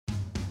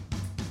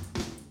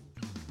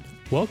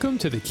Welcome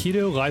to the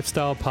Keto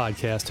Lifestyle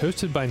Podcast,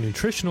 hosted by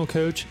nutritional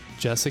coach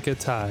Jessica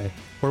Tai,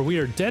 where we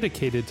are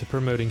dedicated to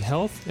promoting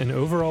health and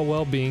overall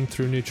well-being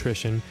through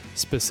nutrition,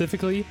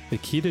 specifically the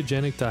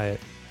ketogenic diet.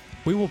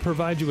 We will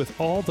provide you with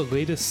all the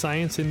latest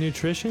science in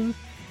nutrition,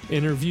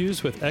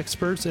 interviews with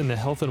experts in the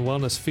health and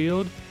wellness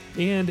field,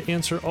 and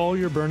answer all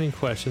your burning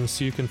questions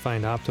so you can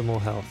find optimal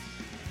health.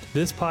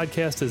 This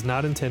podcast is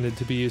not intended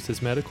to be used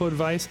as medical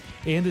advice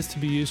and is to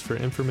be used for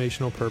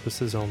informational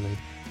purposes only.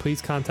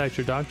 Please contact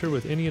your doctor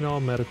with any and all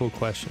medical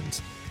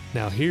questions.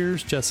 Now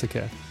here's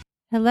Jessica.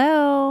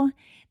 Hello,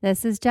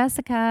 this is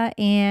Jessica,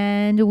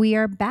 and we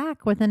are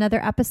back with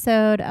another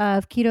episode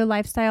of Keto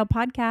Lifestyle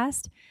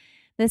Podcast.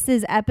 This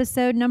is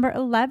episode number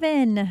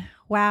 11.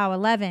 Wow,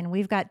 11.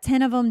 We've got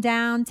 10 of them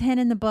down, 10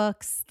 in the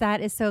books.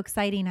 That is so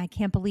exciting. I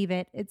can't believe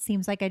it. It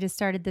seems like I just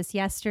started this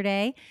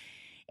yesterday.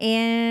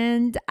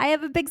 And I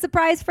have a big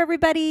surprise for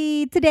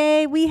everybody.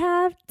 Today we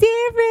have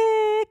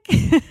Derek.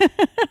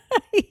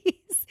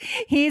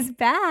 He's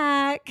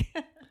back.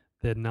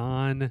 The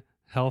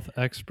non-health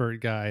expert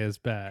guy is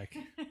back.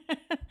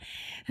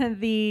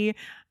 The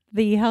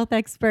health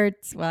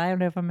experts, well, I don't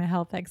know if I'm a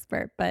health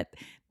expert, but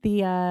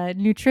the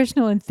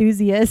nutritional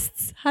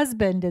enthusiast's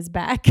husband is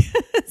back.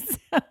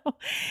 So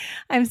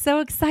I'm so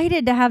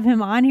excited to have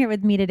him on here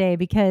with me today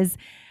because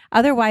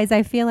otherwise,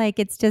 I feel like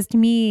it's just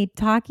me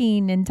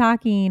talking. And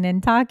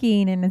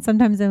then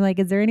sometimes I'm like,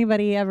 is there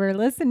anybody ever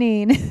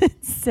listening?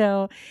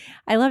 So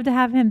I love to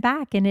have him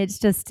back. And it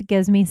just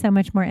gives me so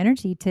much more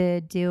energy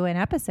to do an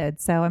episode.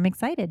 So I'm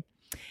excited.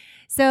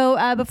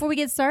 So before we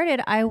get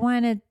started, I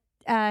want to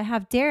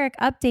have Derek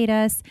update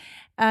us.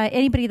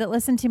 Anybody that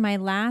listened to my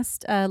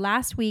last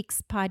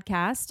week's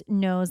podcast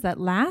knows that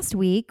last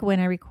week when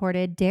I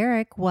recorded,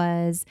 Derek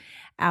was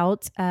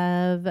out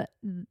of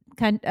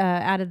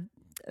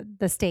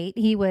the state.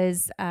 He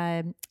was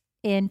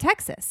in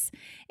Texas,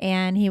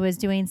 and he was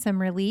doing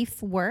some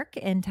relief work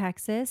in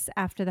Texas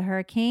after the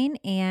hurricane.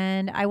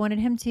 And I wanted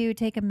him to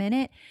take a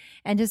minute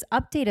and just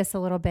update us a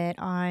little bit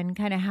on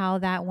kind of how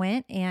that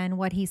went and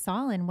what he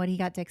saw and what he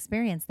got to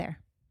experience there.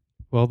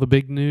 Well, the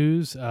big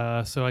news,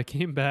 so I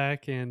came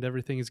back and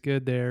everything is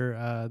good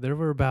there. There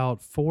were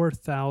about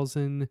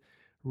 4,000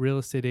 real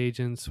estate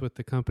agents with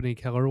the company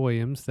Keller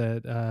Williams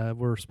that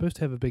were supposed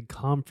to have a big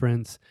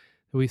conference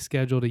that we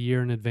scheduled a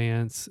year in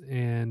advance.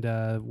 And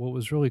what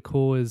was really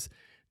cool is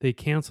they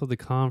canceled the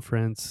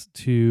conference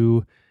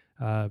to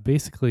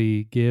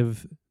basically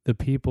give the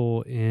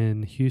people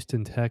in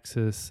Houston,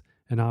 Texas,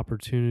 an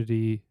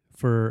opportunity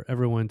for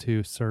everyone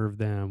to serve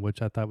them,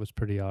 which I thought was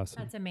pretty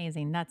awesome. That's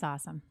amazing. That's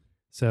awesome.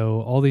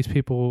 So all these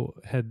people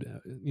had,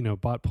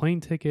 bought plane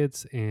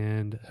tickets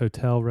and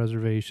hotel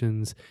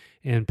reservations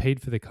and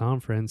paid for the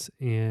conference.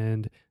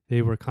 And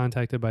they were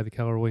contacted by the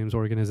Keller Williams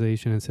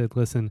organization and said,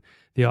 listen,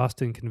 the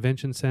Austin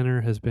Convention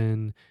Center has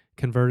been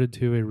converted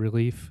to a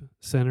relief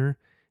center,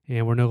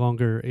 and we're no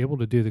longer able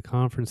to do the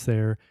conference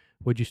there.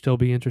 Would you still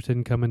be interested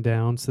in coming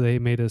down? So they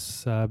made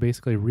us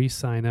basically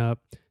re-sign up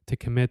to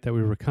commit that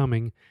we were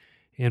coming.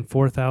 And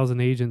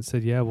 4,000 agents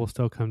said, yeah, we'll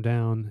still come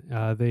down.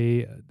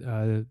 They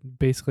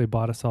basically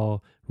bought us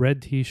all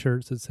red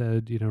T-shirts that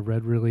said,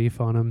 red relief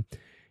on them.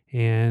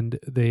 And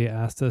they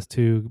asked us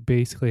to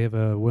basically have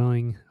a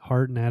willing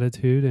heart and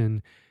attitude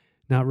and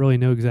not really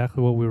know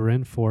exactly what we were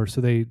in for.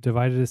 So they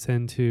divided us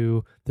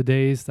into the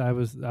days. I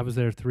was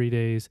there 3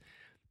 days.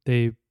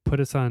 They put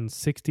us on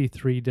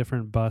 63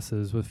 different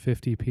buses with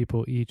 50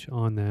 people each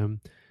on them.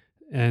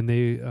 And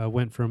they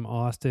went from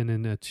Austin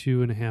in a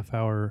 2.5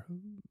 hour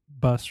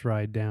bus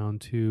ride down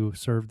to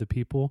serve the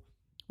people.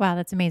 Wow,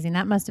 that's amazing.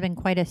 That must have been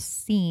quite a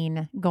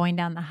scene going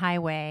down the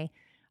highway.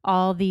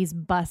 All these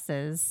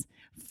buses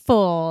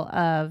full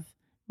of,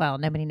 well,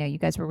 nobody knew you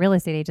guys were real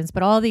estate agents,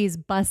 but all these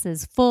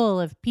buses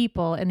full of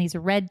people in these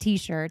red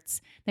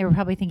T-shirts. They were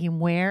probably thinking,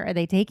 where are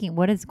they taking?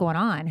 What is going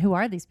on? Who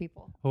are these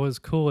people? What was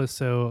cool is,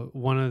 so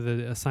one of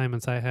the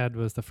assignments I had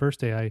was the first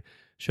day I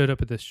showed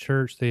up at this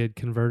church. They had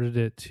converted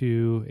it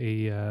to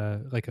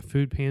a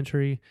food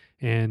pantry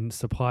and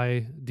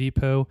supply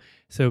depot.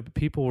 So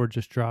people were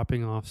just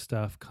dropping off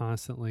stuff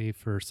constantly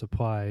for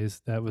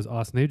supplies. That was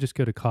awesome. They would just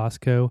go to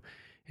Costco,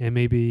 and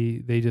maybe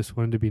they just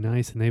wanted to be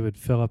nice, and they would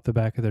fill up the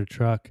back of their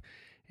truck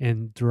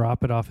and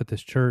drop it off at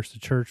this church. The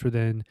church would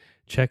then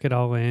check it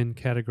all in,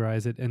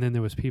 categorize it, and then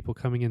there was people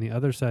coming in the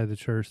other side of the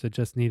church that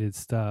just needed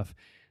stuff.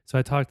 So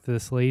I talked to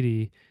this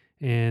lady,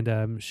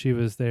 and she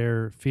was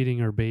there feeding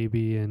her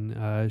baby,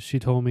 and she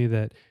told me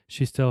that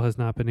she still has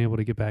not been able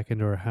to get back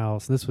into her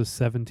house. This was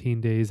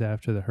 17 days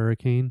after the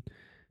hurricane.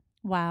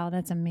 Wow,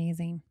 that's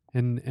amazing.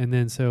 And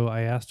then so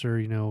I asked her,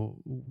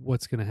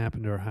 what's going to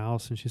happen to her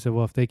house? And she said,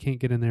 well, if they can't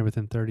get in there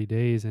within 30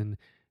 days and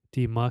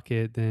demuck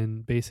it,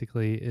 then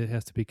basically it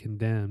has to be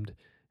condemned.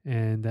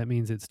 And that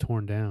means it's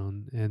torn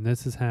down. And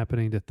this is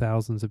happening to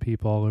thousands of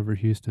people all over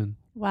Houston.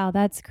 Wow,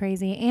 that's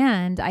crazy.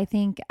 And I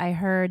think I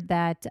heard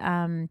that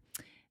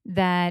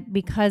that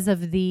because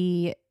of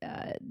the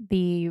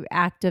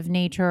act of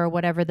nature or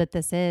whatever that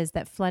this is,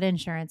 that flood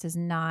insurance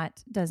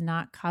does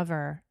not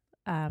cover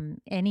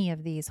any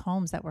of these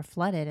homes that were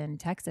flooded in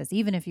Texas,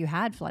 even if you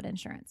had flood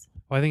insurance.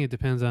 Well, I think it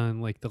depends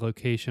on like the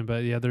location,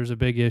 but yeah, there's a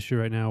big issue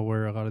right now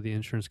where a lot of the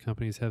insurance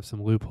companies have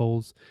some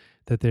loopholes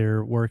that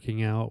they're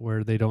working out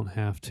where they don't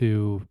have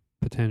to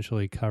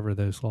potentially cover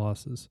those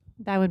losses.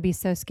 That would be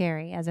so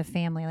scary as a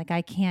family. Like,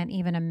 I can't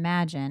even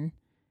imagine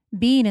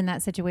being in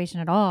that situation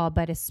at all,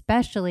 but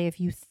especially if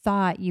you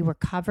thought you were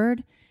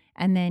covered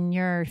and then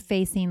you're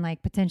facing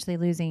like potentially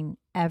losing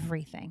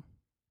everything.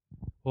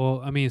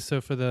 Well, I mean,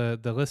 so for the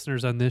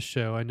listeners on this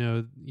show, I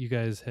know you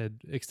guys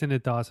had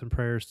extended thoughts and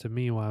prayers to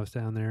me while I was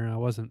down there. I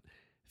wasn't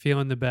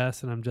feeling the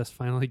best, and I'm just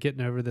finally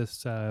getting over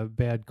this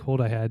bad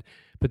cold I had.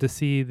 But to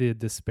see the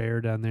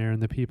despair down there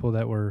and the people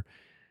that were,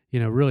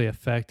 really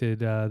affected.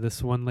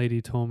 This one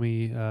lady told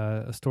me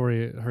a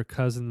story. Her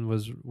cousin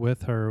was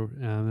with her,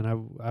 and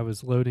I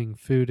was loading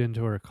food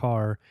into her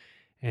car,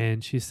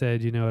 and she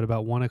said, at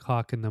about 1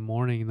 o'clock in the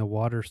morning, the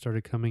water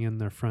started coming in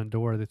their front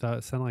door. They thought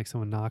it sounded like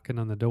someone knocking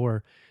on the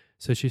door.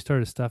 So she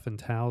started stuffing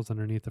towels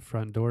underneath the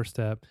front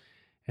doorstep.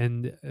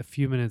 And a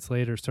few minutes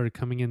later, started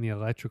coming in the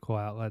electrical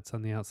outlets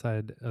on the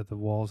outside of the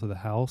walls of the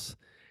house.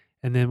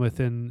 And then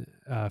within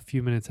a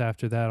few minutes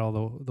after that, all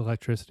the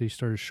electricity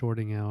started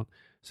shorting out.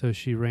 So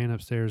she ran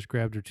upstairs,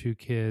 grabbed her 2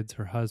 kids.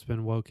 Her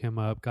husband woke him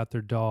up, got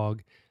their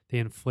dog. They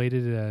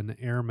inflated an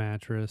air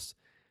mattress.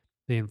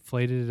 They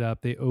inflated it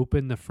up. They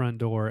opened the front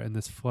door, and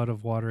this flood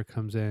of water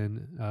comes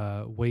in,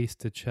 waist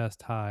to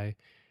chest high.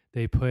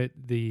 They put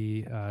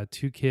the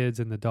 2 kids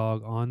and the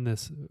dog on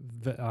this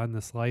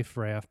life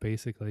raft,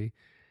 basically,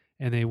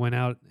 and they went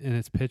out, and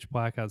it's pitch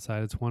black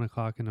outside. It's 1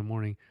 o'clock in the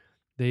morning.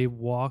 They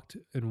walked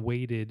and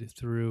waded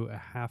through a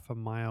half a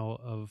mile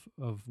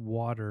of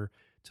water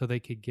till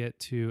they could get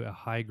to a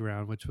high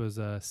ground, which was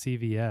a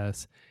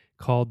CVS,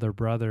 called their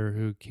brother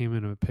who came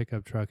in a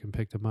pickup truck and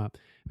picked them up.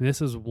 I mean,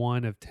 this is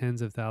one of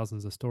tens of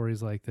thousands of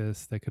stories like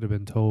this that could have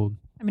been told.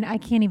 I mean, I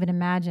can't even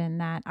imagine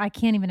that. I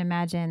can't even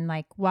imagine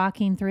like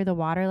walking through the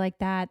water like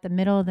that, the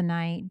middle of the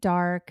night,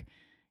 dark,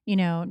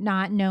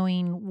 not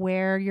knowing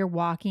where you're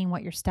walking,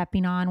 what you're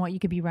stepping on, what you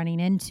could be running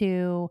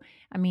into.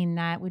 I mean,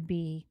 that would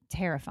be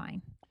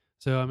terrifying.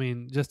 So, I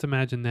mean, just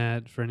imagine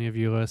that for any of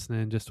you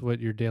listening, just what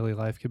your daily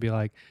life could be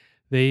like.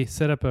 They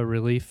set up a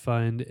relief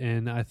fund,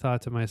 and I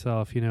thought to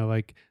myself,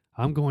 like,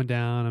 I'm going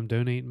down, I'm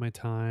donating my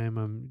time,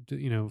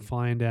 I'm,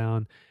 flying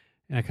down.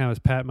 And I kind of was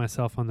patting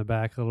myself on the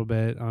back a little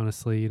bit,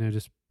 honestly,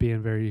 just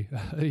being very,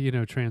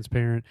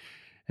 transparent.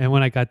 And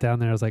when I got down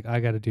there, I was like, I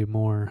got to do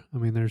more. I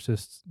mean, there's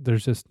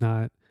just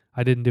not,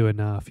 I didn't do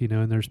enough,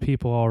 and there's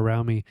people all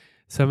around me.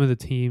 Some of the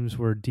teams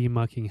were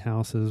demucking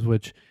houses,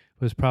 which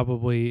was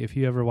probably, if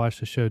you ever watched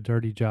the show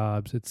Dirty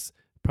Jobs, it's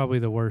probably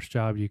the worst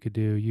job you could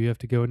do. You have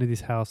to go into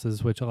these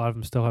houses, which a lot of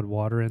them still had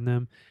water in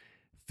them,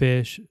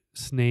 fish,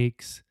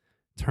 snakes,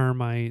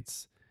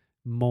 termites,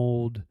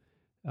 mold,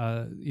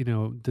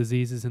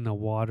 diseases in the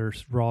water,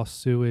 raw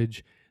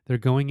sewage. They're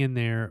going in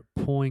there,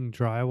 pulling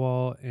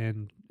drywall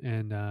and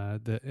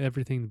the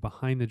everything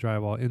behind the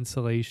drywall,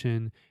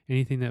 insulation,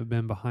 anything that had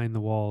been behind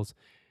the walls,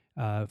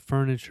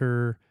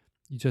 furniture,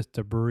 just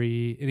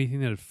debris, anything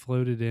that had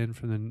floated in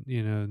from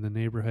the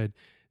neighborhood.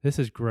 This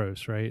is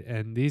gross, right?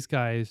 And these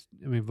guys,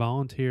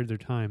 volunteered their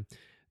time.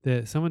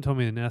 Someone told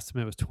me an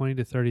estimate was $20,000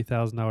 to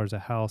 $30,000 a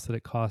house that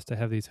it cost to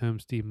have these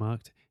homes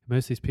demucked.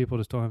 Most of these people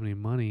just don't have any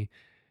money.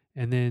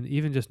 And then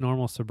even just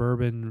normal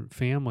suburban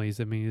families,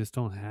 you just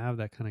don't have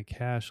that kind of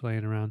cash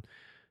laying around.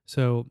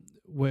 So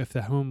if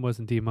the home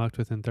wasn't demucked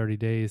within 30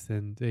 days,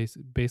 then they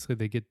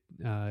get,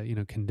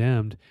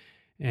 condemned.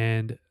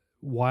 And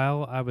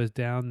while I was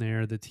down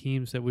there, the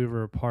teams that we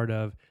were a part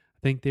of,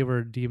 I think they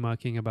were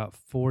demucking about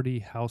 40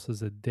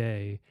 houses a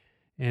day.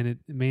 And it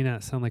may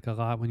not sound like a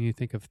lot when you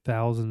think of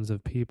thousands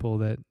of people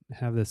that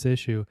have this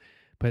issue,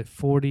 but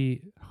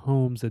 40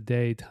 homes a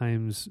day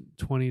times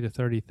 $20,000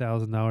 to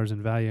 $30,000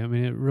 in value.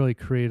 It really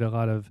created a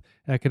lot of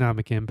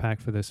economic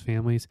impact for those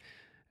families.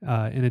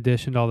 In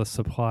addition to all the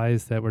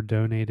supplies that were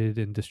donated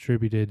and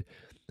distributed,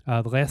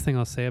 the last thing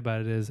I'll say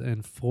about it is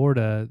in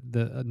Florida,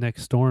 the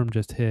next storm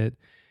just hit,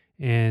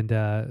 and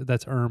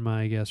that's Irma,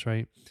 I guess,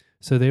 right?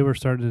 So they were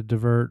starting to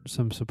divert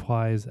some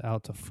supplies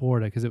out to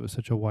Florida because it was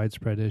such a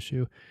widespread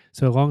issue.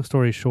 So long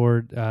story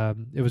short,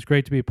 it was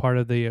great to be a part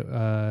of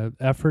the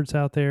efforts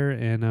out there,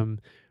 and I'm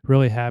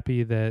really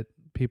happy that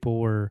people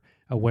were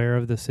aware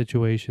of the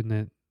situation,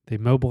 that they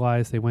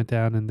mobilized, they went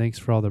down, and thanks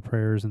for all the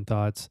prayers and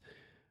thoughts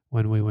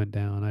when we went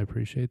down. I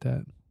appreciate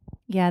that.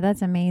 Yeah,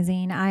 that's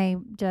amazing. I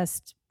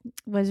just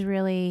was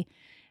really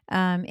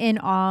in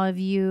awe of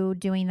you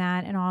doing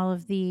that, and all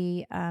of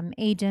the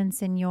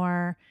agents in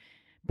your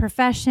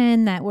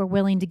profession that were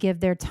willing to give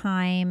their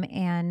time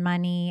and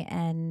money,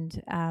 and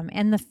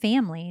the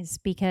families,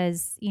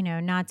 because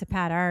not to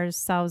pat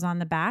ourselves on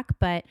the back,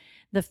 but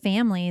the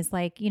families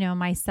like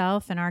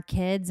myself and our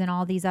kids and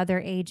all these other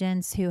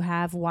agents who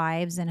have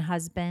wives and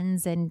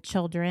husbands and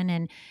children,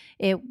 and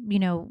it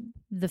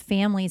the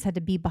families had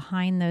to be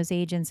behind those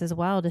agents as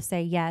well to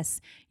say, yes,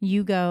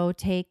 you go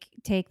take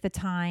the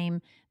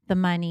time, the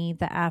money,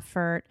 the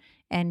effort,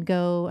 and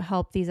go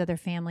help these other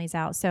families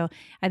out. So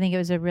I think it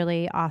was a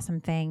really awesome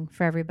thing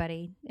for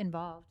everybody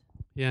involved.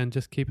 Yeah, and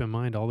just keep in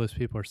mind, all those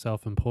people are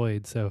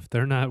self-employed. So if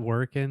they're not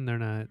working, they're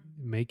not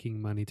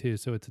making money too.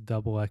 So it's a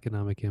double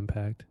economic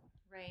impact.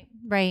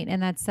 Right.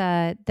 And that's,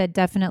 that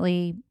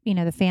definitely,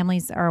 the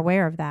families are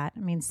aware of that. I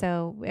mean,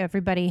 so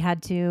everybody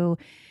had to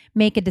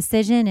make a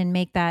decision and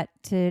make that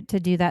to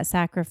do that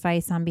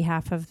sacrifice on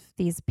behalf of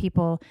these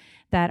people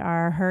that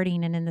are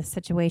hurting and in this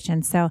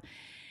situation. So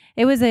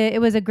it was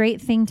a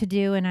great thing to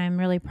do, and I'm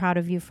really proud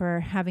of you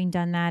for having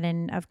done that,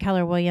 and of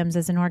Keller Williams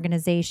as an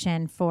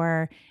organization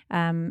for,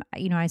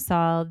 I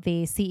saw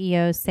the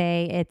CEO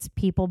say it's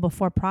people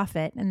before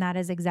profit, and that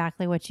is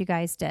exactly what you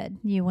guys did.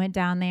 You went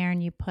down there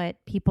and you put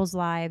people's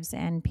lives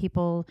and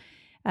people's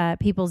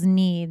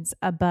needs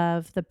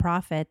above the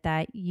profit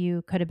that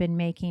you could have been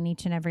making,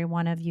 each and every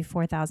one of you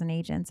 4,000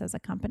 agents as a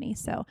company.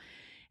 So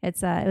it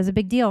was a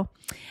big deal.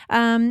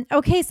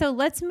 Okay, so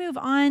let's move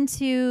on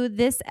to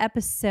this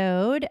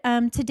episode.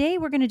 Today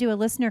we're going to do a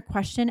listener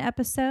question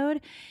episode,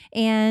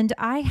 and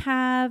I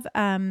have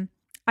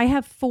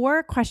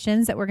 4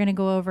 questions that we're going to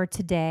go over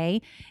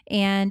today,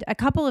 and a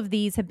couple of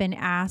these have been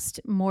asked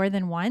more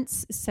than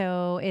once,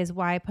 so is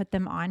why I put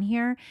them on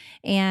here.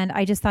 And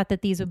I just thought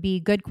that these would be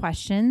good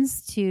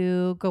questions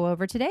to go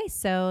over today,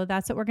 so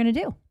that's what we're going to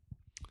do.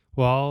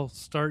 Well, I'll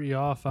start you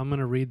off. I'm going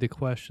to read the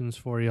questions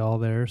for y'all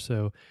there.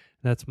 So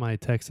that's my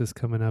Texas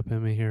coming up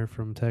in me here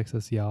from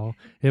Texas, y'all.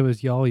 It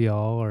was y'all,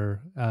 or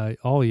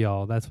all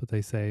y'all. That's what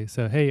they say.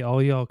 So, hey,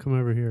 all y'all, come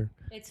over here.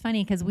 It's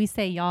funny because we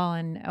say y'all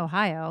in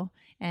Ohio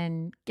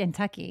and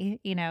Kentucky.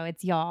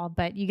 It's y'all,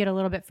 but you get a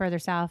little bit further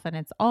south and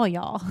it's all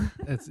y'all.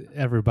 It's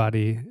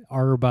everybody,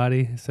 our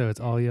body. So it's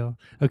all y'all.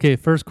 Okay,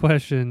 first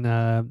question.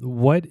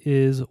 What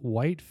is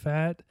white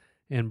fat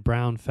and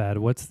brown fat?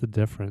 What's the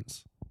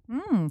difference?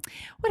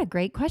 What a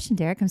great question,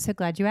 Derek. I'm so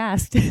glad you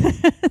asked.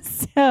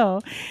 So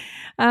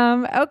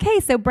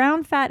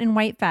brown fat and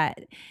white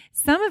fat.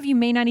 Some of you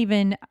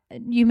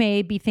you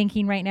may be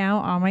thinking right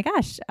now, oh my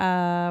gosh,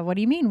 what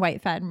do you mean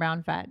white fat and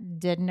brown fat?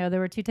 Didn't know there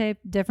were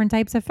different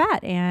types of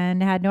fat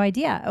and had no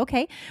idea.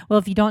 Okay. Well,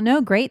 if you don't know,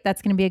 great.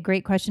 That's going to be a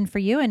great question for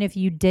you. And if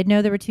you did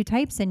know there were 2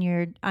 types and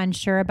you're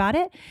unsure about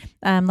it,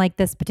 like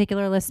this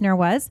particular listener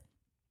was,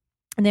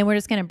 and then we're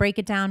just going to break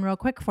it down real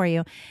quick for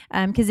you,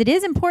 because it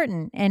is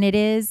important, and it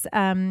is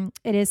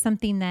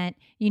something that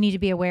you need to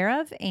be aware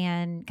of,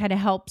 and kind of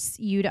helps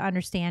you to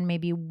understand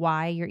maybe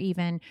why you're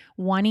even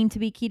wanting to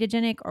be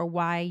ketogenic, or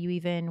why you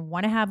even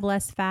want to have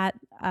less fat,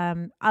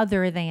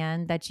 other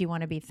than that you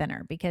want to be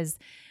thinner. Because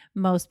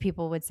most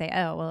people would say,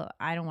 oh, well,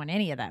 I don't want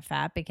any of that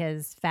fat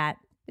because fat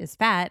is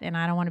fat and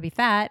I don't want to be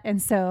fat, and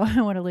so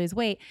I want to lose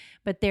weight.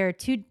 But there are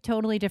 2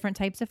 totally different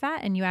types of fat,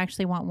 and you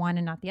actually want one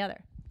and not the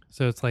other.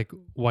 So it's like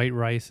white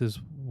rice is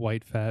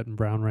white fat and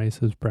brown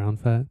rice is brown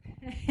fat?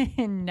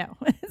 No,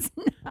 it's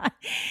not.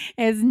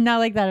 It's not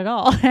like that at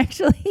all,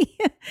 actually.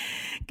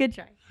 Good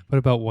try. What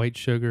about white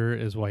sugar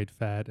is white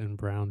fat and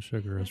brown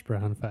sugar is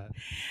brown fat?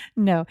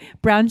 No,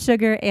 brown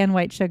sugar and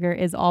white sugar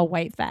is all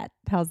white fat.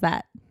 How's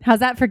that? How's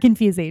that for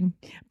confusing?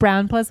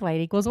 Brown plus white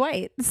equals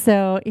white.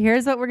 So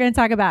here's what we're going to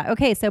talk about.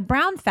 Okay, so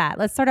brown fat.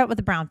 Let's start out with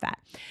the brown fat.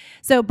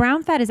 So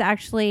brown fat is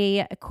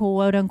actually,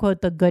 quote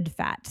unquote, the good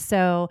fat.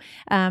 So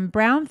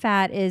brown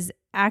fat is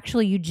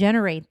actually, you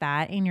generate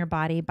that in your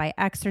body by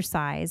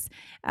exercise,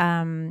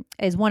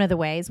 is one of the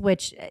ways,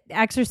 which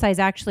exercise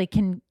actually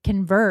can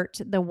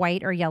convert the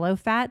white or yellow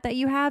fat that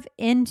you have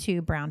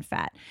into brown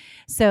fat.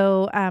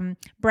 So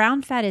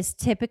brown fat is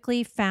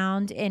typically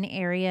found in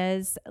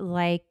areas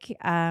like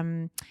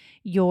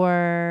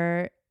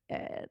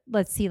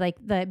let's see, like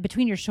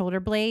between your shoulder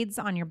blades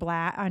on your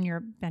back,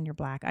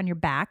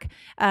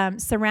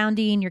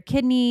 surrounding your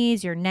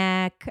kidneys, your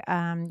neck,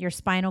 your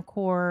spinal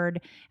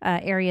cord,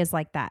 areas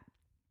like that.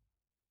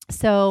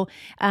 So,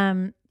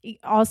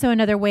 also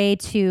another way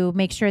to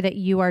make sure that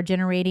you are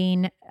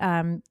generating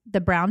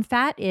the brown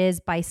fat is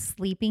by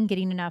sleeping,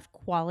 getting enough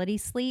quality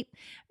sleep.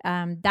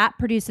 That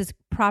produces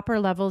proper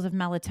levels of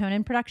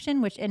melatonin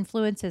production, which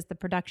influences the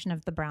production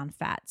of the brown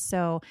fat.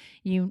 So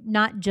you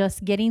not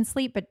just getting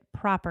sleep, but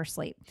proper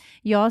sleep.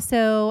 You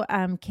also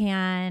you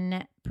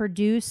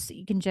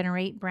can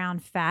generate brown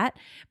fat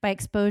by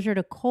exposure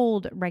to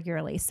cold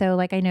regularly. So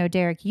like I know,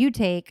 Derek, you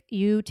take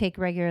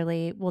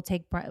regularly, will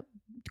take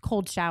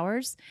cold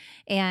showers.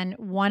 And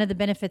one of the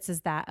benefits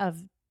is that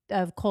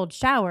of cold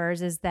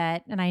showers is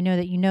that, and I know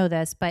that you know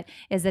this, but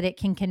is that it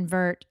can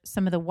convert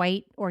some of the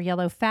white or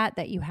yellow fat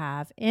that you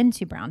have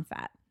into brown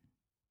fat.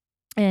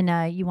 And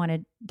you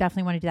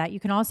definitely want to do that.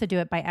 You can also do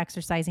it by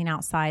exercising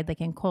outside,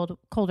 like in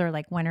colder,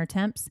 like winter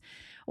temps,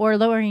 or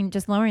lowering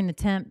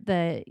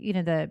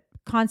the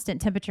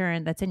constant temperature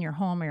that's in your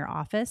home or your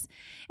office.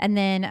 And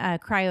then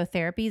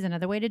cryotherapy is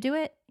another way to do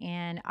it.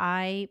 And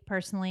I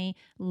personally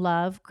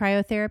love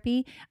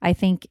cryotherapy. I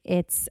think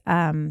it's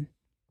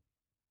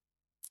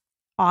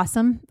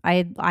awesome.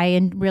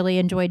 I really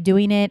enjoyed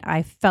doing it.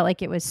 I felt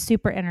like it was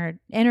super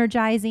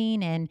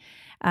energizing. And,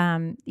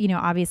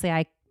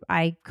 obviously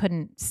I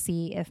couldn't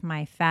see if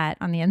my fat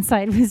on the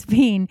inside was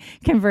being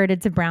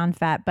converted to brown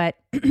fat, but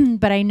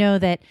but I know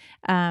that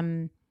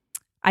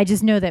I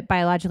just know that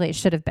biologically it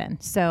should have been.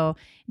 So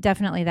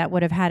definitely that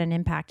would have had an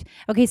impact.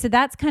 Okay, so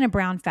that's kind of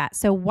brown fat.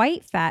 So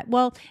white fat,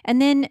 well,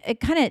 and then it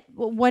kind of,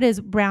 what does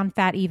brown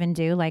fat even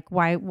do? Like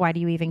why do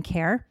you even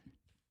care?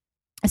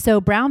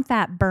 So brown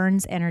fat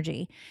burns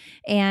energy,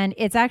 and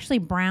it's actually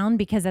brown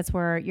because that's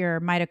where your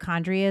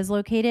mitochondria is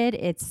located.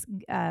 It's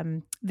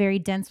very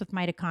dense with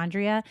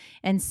mitochondria,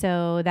 and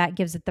so that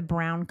gives it the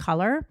brown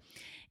color.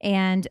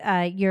 And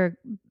your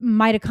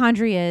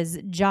mitochondria's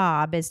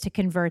job is to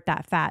convert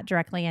that fat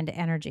directly into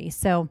energy.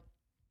 So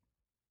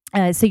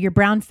your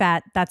brown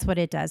fat, that's what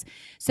it does.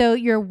 So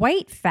your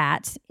white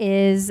fat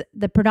is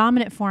the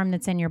predominant form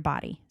that's in your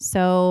body.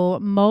 So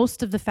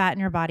most of the fat in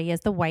your body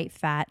is the white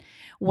fat.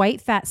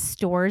 White fat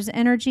stores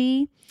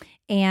energy,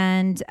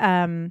 and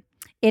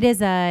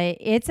it's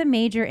a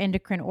major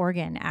endocrine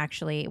organ,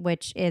 actually,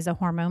 which is a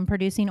hormone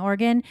producing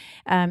organ.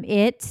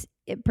 It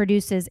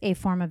produces a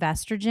form of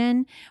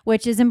estrogen,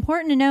 which is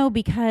important to know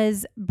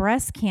because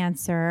breast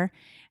cancer,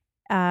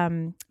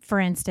 for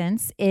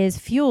instance, is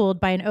fueled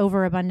by an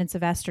overabundance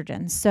of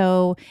estrogen.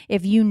 So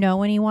if you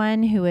know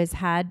anyone who has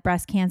had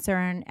breast cancer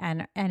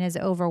and is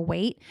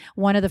overweight,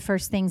 one of the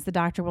first things the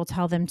doctor will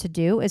tell them to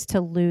do is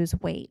to lose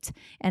weight.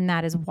 And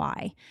that is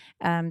why,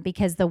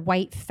 because the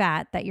white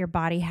fat that your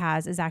body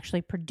has is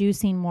actually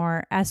producing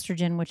more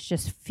estrogen, which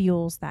just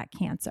fuels that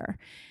cancer.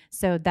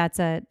 So that's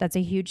a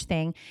huge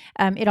thing.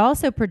 It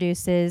also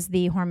produces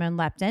the hormone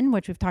leptin,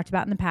 which we've talked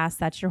about in the past.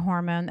 That's your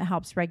hormone that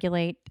helps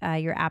regulate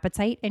your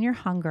appetite and your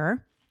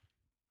hunger.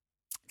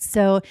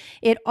 So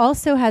it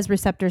also has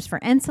receptors for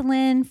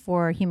insulin,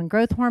 for human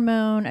growth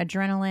hormone,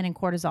 adrenaline, and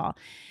cortisol.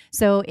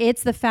 So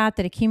it's the fat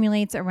that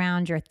accumulates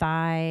around your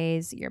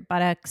thighs, your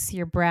buttocks,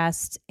 your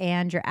breast,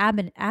 and your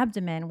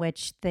abdomen,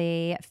 which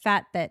the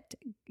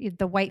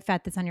white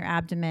fat that's on your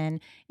abdomen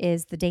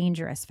is the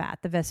dangerous fat,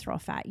 the visceral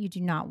fat. You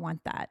do not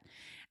want that.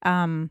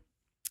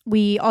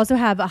 We also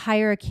have a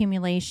higher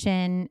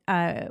accumulation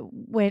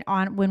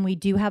when we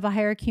do have a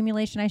higher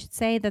accumulation, I should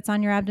say, that's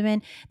on your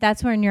abdomen.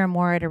 That's when you're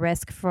more at a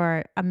risk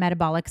for a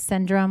metabolic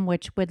syndrome,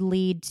 which would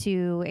lead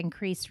to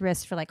increased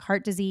risk for like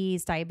heart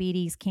disease,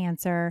 diabetes,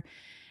 cancer,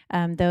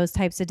 those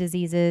types of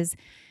diseases.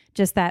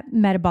 Just that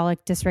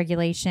metabolic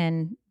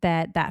dysregulation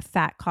that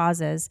fat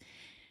causes.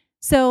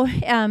 So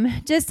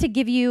just to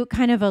give you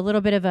kind of a little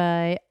bit of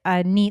a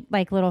neat,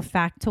 like little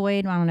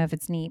factoid, I don't know if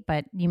it's neat,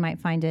 but you might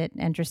find it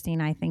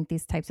interesting. I think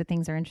these types of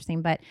things are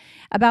interesting, but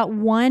about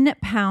 1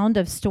 pound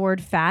of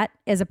stored fat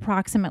is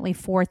approximately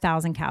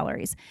 4,000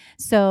 calories.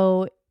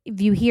 So if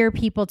you hear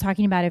people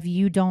talking about if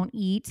you don't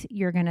eat,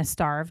 you're going to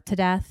starve to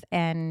death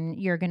and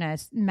you're going to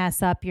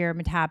mess up your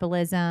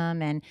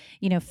metabolism, and,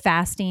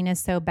 fasting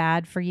is so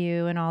bad for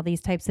you and all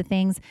these types of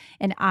things.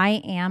 And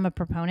I am a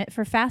proponent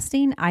for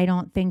fasting. I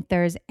don't think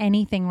there's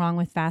anything wrong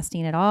with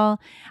fasting at all.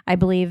 I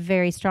believe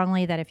very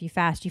strongly that if you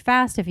fast, you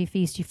fast. If you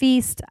feast, you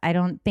feast. I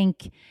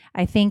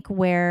think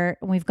where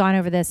we've gone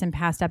over this in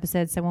past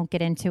episodes, so I won't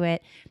get into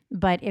it.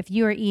 But if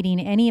you are eating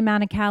any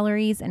amount of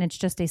calories and it's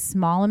just a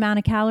small amount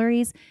of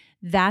calories,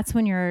 that's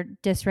when you're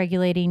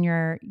dysregulating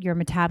your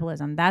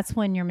metabolism. That's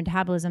when your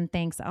metabolism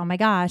thinks, oh my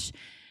gosh,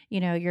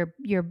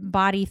 your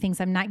body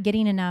thinks I'm not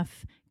getting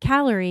enough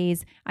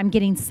calories. I'm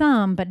getting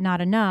some, but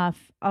not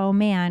enough. Oh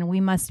man, we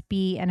must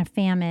be in a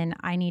famine.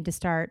 I need to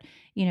start,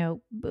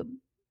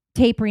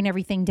 tapering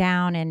everything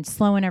down and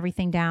slowing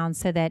everything down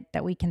so that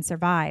we can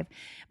survive.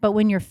 But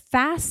when you're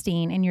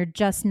fasting and you're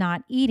just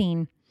not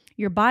eating,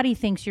 your body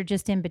thinks you're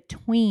just in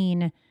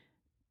between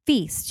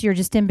feasts. You're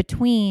just in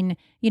between,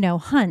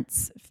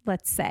 hunts,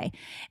 let's say.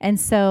 And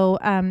so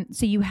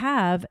you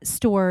have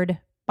stored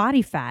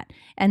body fat.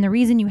 And the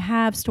reason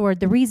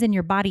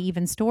your body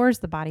even stores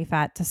the body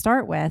fat to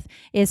start with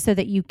is so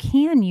that you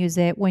can use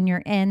it when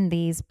you're in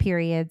these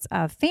periods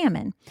of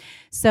famine.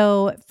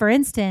 So for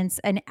instance,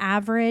 an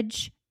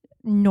average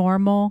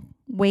normal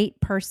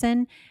weight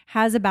person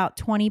has about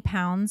 20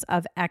 pounds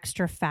of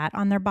extra fat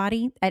on their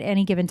body at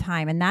any given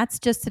time. And that's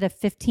just at a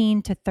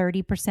 15 to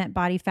 30%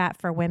 body fat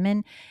for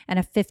women and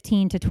a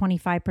 15 to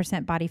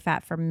 25% body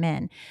fat for men.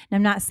 And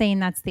I'm not saying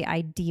that's the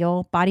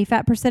ideal body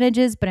fat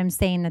percentages, but I'm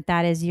saying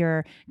that is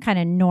your kind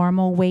of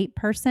normal weight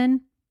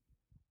person.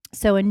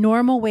 So a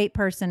normal weight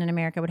person in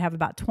America would have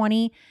about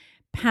 20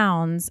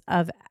 pounds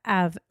of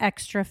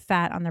extra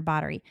fat on their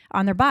body.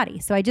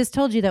 So I just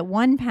told you that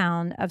 1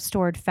 pound of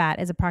stored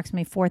fat is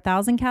approximately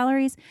 4,000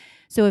 calories.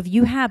 So if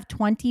you have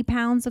 20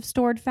 pounds of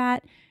stored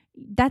fat,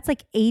 that's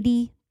like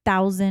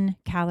 80,000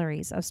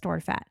 calories of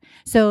stored fat.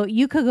 So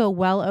you could go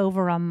well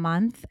over a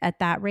month at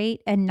that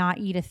rate and not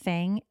eat a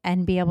thing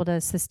and be able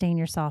to sustain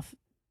yourself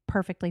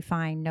perfectly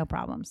fine, no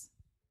problems.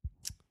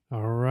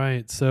 All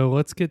right. So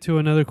let's get to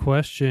another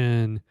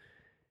question.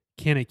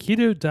 Can a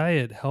keto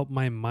diet help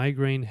my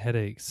migraine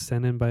headaches?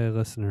 Sent in by a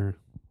listener.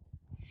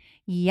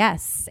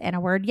 Yes. And a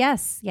word,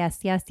 yes, yes,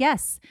 yes,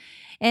 yes.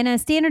 In a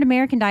standard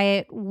American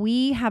diet,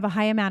 we have a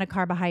high amount of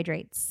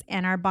carbohydrates,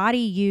 and our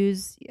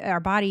bodies,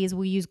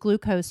 we use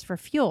glucose for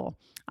fuel.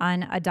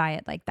 on a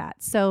diet like that.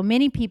 So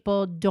many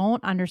people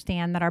don't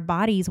understand that our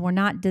bodies were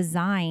not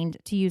designed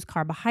to use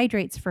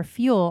carbohydrates for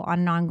fuel on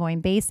an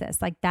ongoing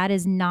basis. Like that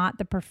is not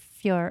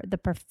the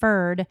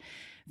preferred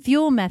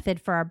fuel method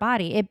for our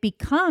body. It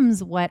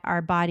becomes what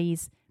our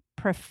bodies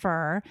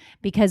prefer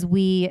because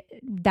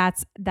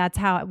that's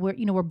how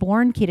we're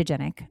born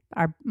ketogenic.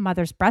 Our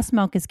mother's breast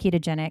milk is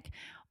ketogenic.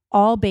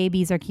 All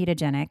babies are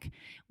ketogenic.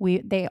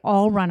 They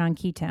all run on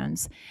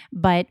ketones.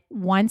 But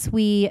once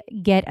we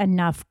get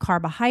enough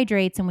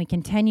carbohydrates and we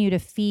continue to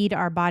feed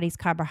our bodies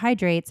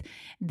carbohydrates,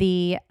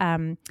 the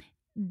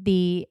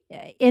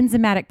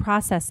enzymatic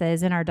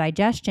processes in our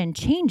digestion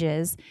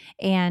changes,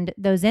 and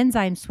those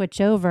enzymes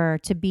switch over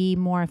to be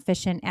more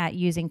efficient at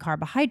using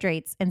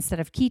carbohydrates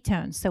instead of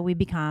ketones. So we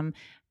become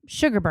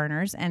sugar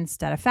burners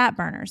instead of fat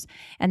burners.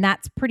 And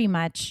that's pretty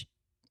much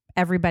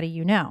everybody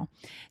you know.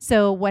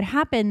 So what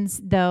happens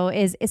though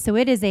is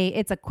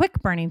it's a quick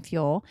burning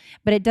fuel,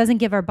 but it doesn't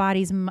give our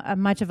bodies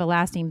much of a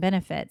lasting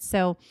benefit.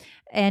 So,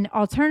 and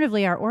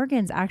alternatively, our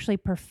organs actually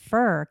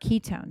prefer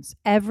ketones.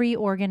 Every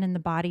organ in the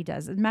body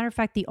does. As a matter of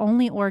fact, the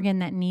only organ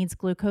that needs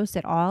glucose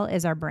at all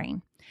is our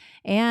brain.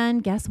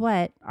 And guess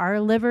what? Our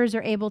livers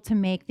are able to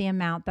make the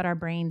amount that our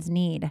brains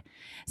need.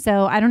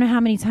 So I don't know how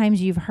many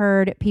times you've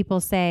heard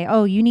people say,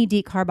 oh, you need to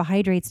eat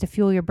carbohydrates to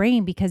fuel your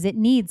brain because it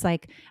needs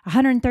like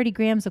 130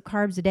 grams of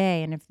carbs a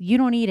day. And if you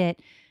don't eat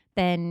it,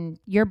 then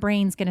your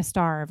brain's going to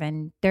starve.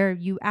 And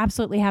you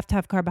absolutely have to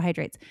have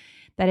carbohydrates.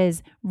 That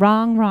is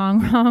wrong,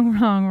 wrong, wrong,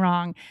 wrong,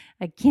 wrong.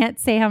 I can't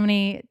say how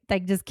many,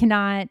 just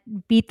cannot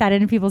beat that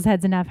into people's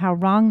heads enough how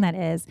wrong that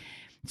is.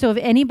 So if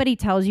anybody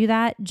tells you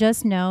that,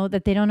 just know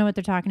that they don't know what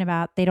they're talking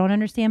about. They don't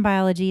understand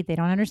biology. They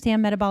don't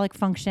understand metabolic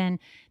function.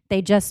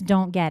 They just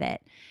don't get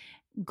it.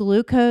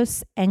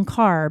 Glucose and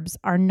carbs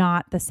are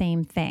not the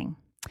same thing.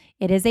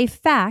 It is a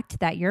fact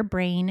that your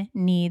brain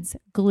needs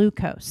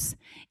glucose.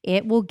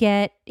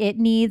 It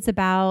needs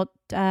about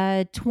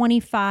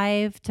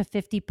 25 to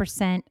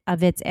 50%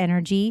 of its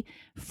energy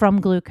from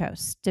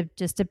glucose.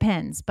 Just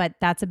depends, but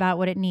that's about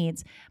what it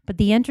needs. But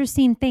the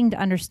interesting thing to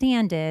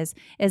understand is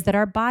that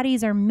our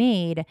bodies are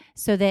made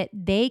so that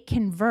they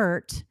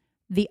convert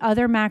the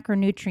other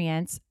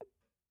macronutrients,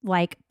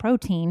 like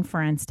protein,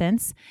 for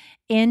instance,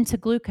 into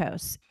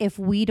glucose if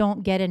we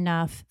don't get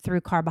enough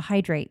through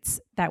carbohydrates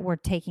that we're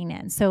taking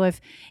in. So if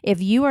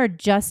you are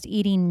just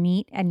eating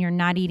meat and you're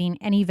not eating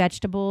any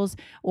vegetables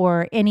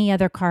or any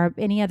other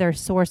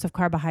source of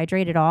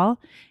carbohydrate at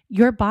all,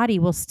 your body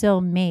will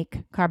still make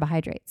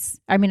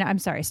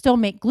still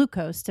make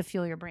glucose to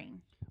fuel your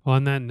brain. Well,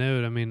 on that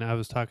note, I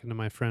was talking to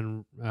my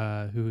friend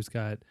who's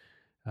got,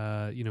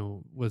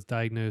 was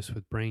diagnosed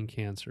with brain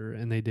cancer,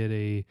 and they did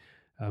a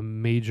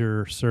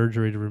major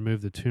surgery to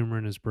remove the tumor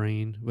in his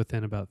brain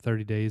within about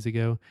 30 days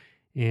ago.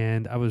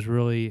 And I was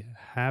really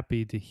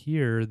happy to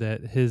hear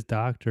that his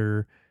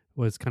doctor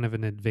was kind of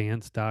an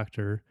advanced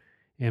doctor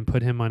and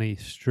put him on a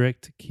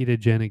strict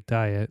ketogenic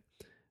diet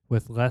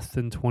with less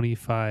than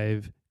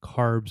 25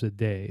 carbs a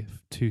day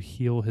to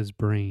heal his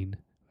brain.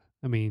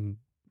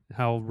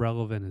 How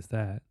relevant is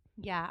that?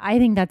 Yeah, I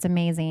think that's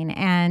amazing.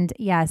 And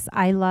yes,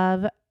 I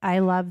love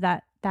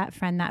that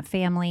friend, that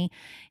family.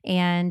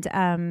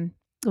 And,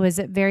 it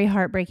was very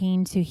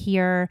heartbreaking to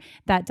hear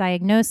that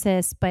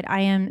diagnosis, but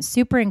I am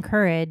super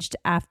encouraged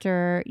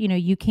after,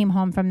 you came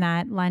home from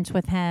that lunch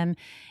with him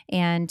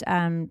and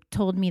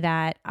told me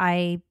that.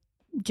 I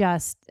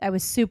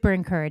was super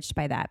encouraged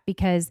by that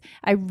because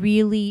I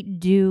really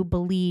do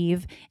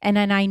believe, and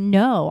then I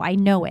know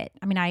it.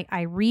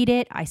 I read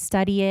it, I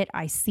study it,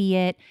 I see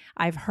it.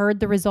 I've heard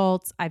the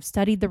results. I've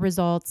studied the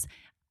results.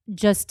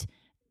 Just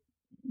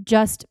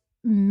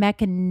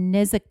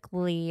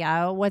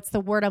mechanistically, what's the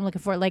word I'm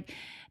looking for?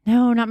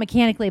 No, not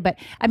mechanically, but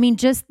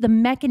just the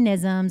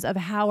mechanisms of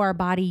how our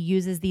body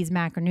uses these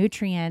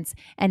macronutrients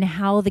and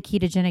how the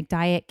ketogenic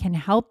diet can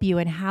help you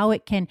and how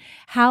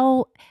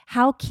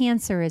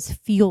cancer is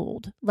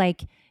fueled.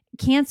 Like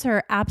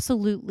cancer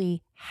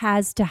absolutely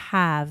has to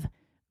have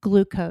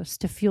glucose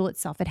to fuel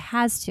itself. It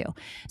has to.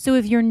 So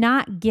if you're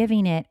not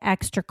giving it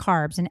extra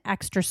carbs and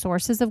extra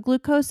sources of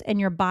glucose,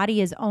 and your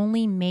body is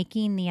only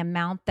making the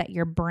amount that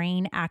your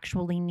brain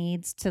actually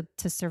needs to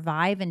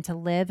survive and to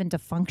live and to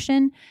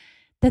function,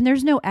 then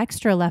there's no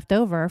extra left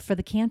over for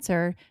the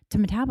cancer to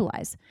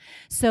metabolize.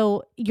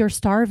 So you're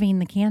starving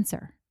the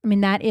cancer.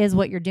 That is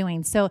what you're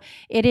doing. So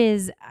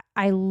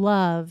I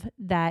love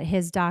that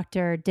his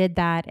doctor did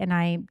that. And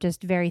I'm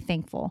just very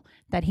thankful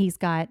that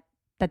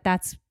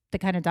that's the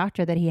kind of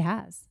doctor that he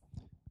has.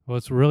 Well,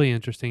 it's really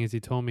interesting. As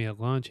he told me at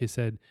lunch, he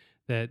said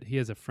that he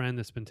has a friend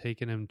that's been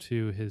taking him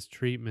to his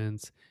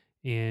treatments,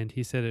 and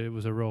he said it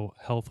was a real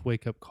health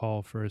wake-up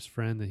call for his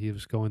friend that he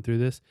was going through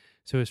this.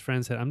 So his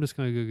friend said, I'm just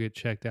going to go get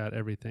checked out,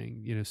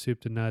 everything,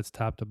 soup to nuts,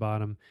 top to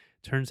bottom.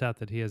 Turns out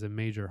that he has a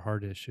major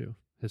heart issue.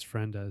 His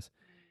friend does.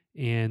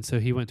 And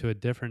so he went to a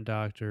different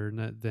doctor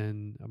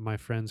than my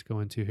friend's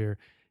going to here.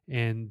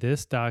 And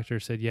this doctor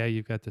said, yeah,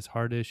 you've got this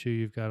heart issue.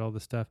 You've got all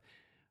this stuff.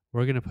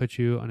 We're going to put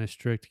you on a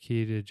strict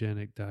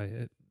ketogenic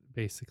diet,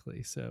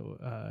 basically. So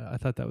I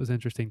thought that was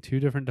interesting. Two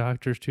different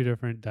doctors, two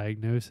different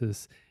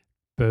diagnoses,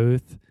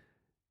 both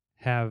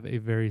have a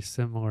very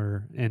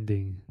similar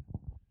ending.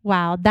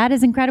 Wow, that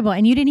is incredible.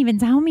 And you didn't even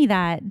tell me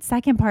that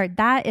second part.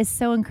 That is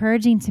so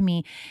encouraging to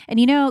me. And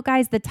you know,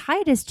 guys, the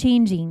tide is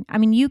changing. I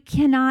mean, you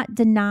cannot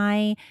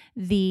deny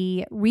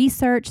the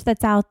research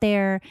that's out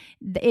there.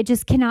 It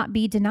just cannot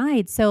be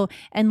denied. So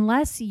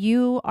unless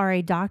you are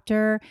a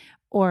doctor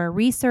or a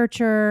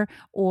researcher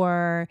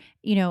or,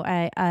 you know,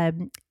 a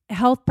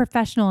health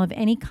professional of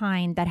any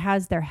kind that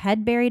has their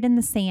head buried in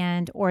the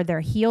sand or their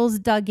heels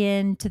dug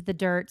into the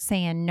dirt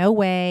saying, no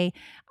way,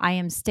 I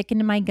am sticking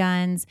to my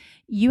guns,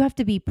 you have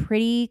to be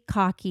pretty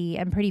cocky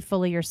and pretty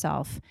full of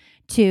yourself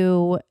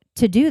to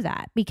do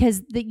that,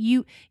 because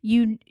you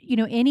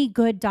know, any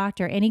good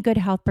doctor, any good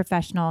health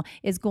professional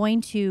is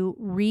going to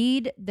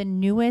read the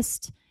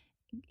newest,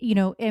 you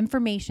know,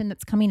 information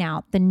that's coming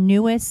out, the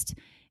newest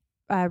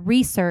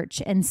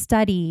research and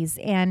studies,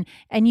 and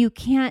you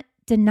can't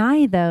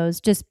deny those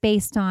just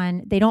based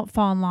on, they don't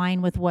fall in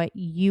line with what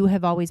you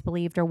have always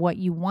believed or what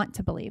you want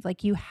to believe.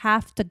 Like, you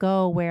have to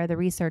go where the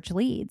research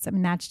leads. I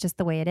mean, that's just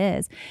the way it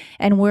is.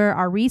 And where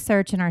our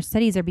research and our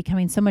studies are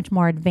becoming so much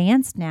more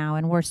advanced now,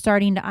 and we're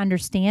starting to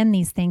understand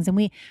these things, and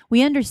we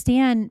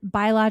understand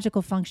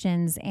biological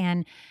functions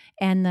and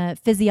the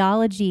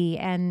physiology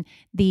and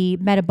the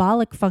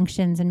metabolic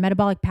functions and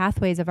metabolic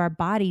pathways of our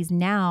bodies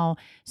now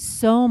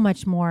so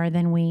much more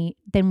than we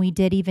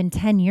did even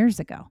 10 years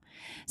ago.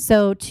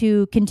 So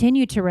to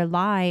continue to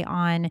rely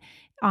on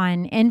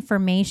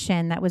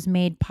information that was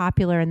made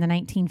popular in the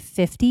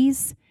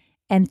 1950s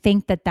and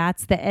think that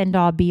that's the end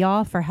all be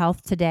all for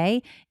health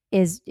today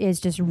is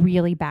just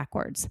really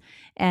backwards.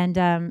 And,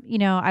 you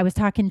know, I was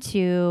talking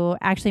to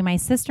actually my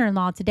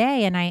sister-in-law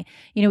today, and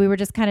we were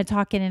just kind of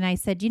talking, and I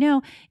said, you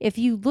know, if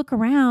you look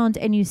around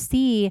and you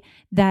see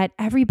that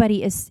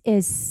everybody is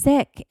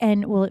sick,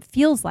 and well, it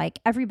feels like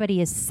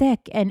everybody is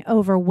sick and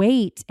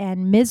overweight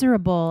and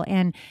miserable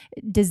and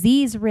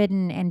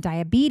disease-ridden and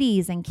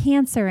diabetes and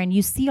cancer, and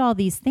you see all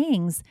these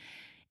things.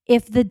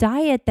 If the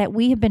diet that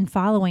we have been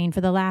following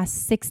for the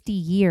last 60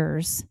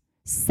 years,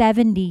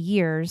 70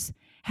 years,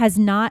 has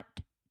not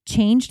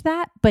changed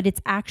that, but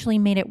it's actually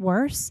made it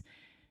worse,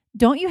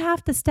 don't you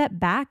have to step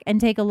back and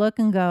take a look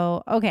and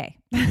go, okay,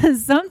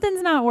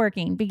 something's not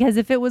working? Because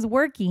if it was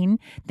working,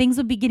 things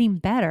would be getting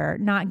better,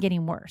 not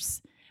getting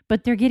worse.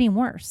 But they're getting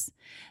worse.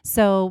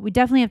 So we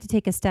definitely have to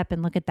take a step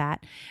and look at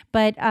that.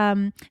 But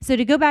so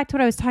to go back to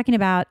what I was talking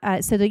about,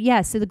 so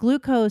the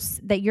glucose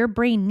that your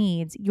brain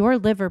needs, your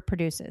liver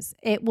produces.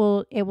 It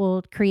will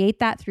create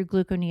that through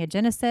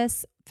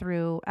gluconeogenesis,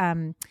 through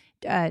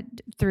the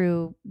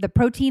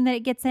protein that it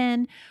gets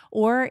in,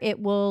 or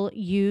it will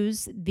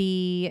use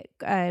the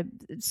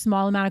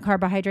small amount of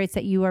carbohydrates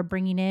that you are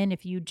bringing in.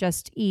 If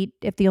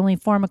the only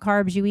form of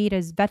carbs you eat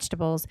is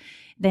vegetables,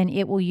 then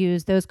it will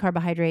use those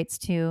carbohydrates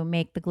to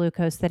make the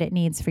glucose that it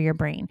needs for your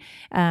brain.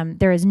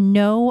 There is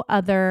no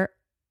other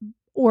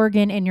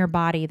organ in your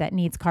body that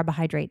needs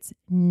carbohydrates.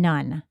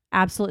 None.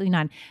 Absolutely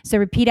none. So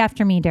repeat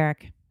after me,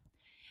 Derek.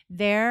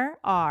 There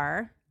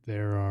are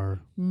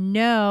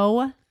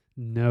no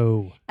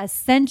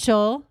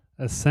essential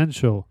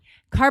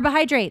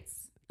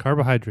carbohydrates.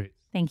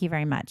 Thank you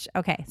very much.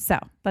 Okay, so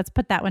let's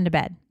put that one to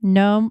bed.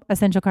 No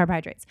essential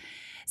carbohydrates.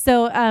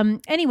 So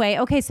anyway,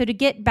 okay, so to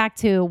get back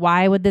to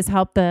why would this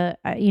help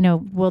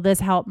will this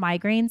help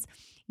migraines?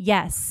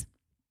 Yes,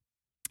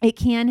 it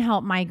can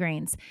help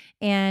migraines.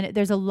 And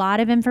there's a lot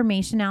of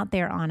information out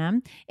there on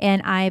them.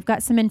 And I've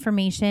got some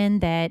information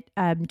that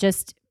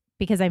just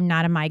because I'm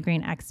not a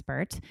migraine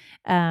expert,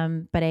 but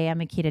I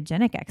am a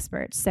ketogenic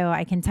expert. So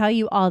I can tell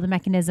you all the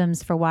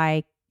mechanisms for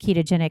why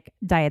ketogenic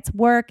diets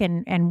work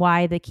and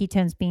why the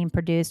ketones being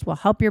produced will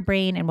help your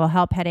brain and will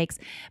help headaches.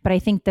 But I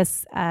think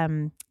this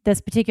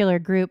particular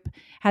group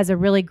has a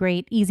really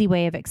great, easy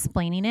way of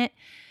explaining it.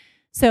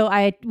 So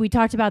we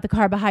talked about the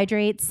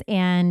carbohydrates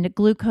and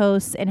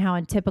glucose and how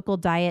a typical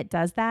diet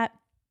does that.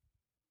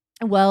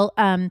 Well,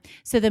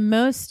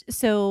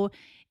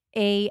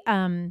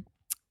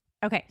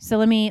 okay, so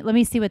let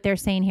me see what they're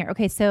saying here.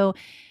 Okay, so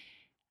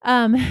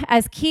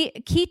as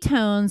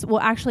ketones will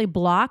actually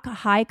block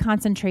high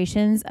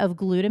concentrations of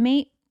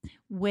glutamate,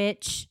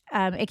 which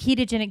a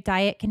ketogenic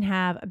diet can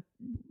have,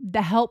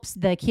 that helps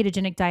the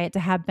ketogenic diet to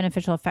have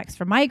beneficial effects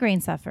for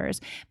migraine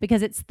sufferers,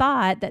 because it's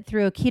thought that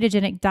through a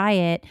ketogenic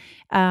diet,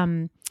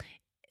 can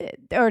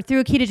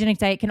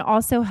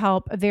also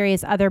help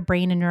various other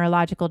brain and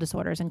neurological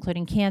disorders,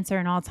 including cancer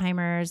and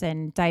Alzheimer's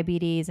and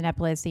diabetes and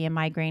epilepsy and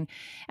migraine.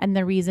 And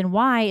the reason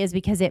why is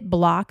because it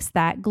blocks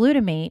that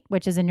glutamate,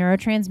 which is a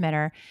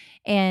neurotransmitter,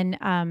 and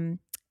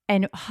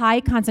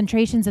high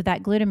concentrations of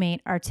that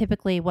glutamate are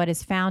typically what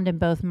is found in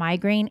both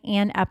migraine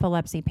and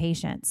epilepsy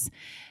patients.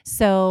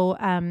 So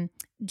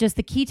just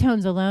the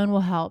ketones alone will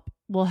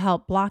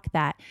help block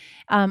that.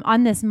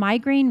 On this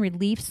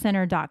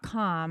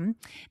migrainereliefcenter.com,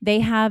 they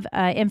have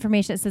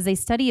information that says a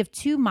study of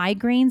 2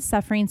 migraine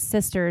suffering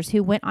sisters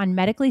who went on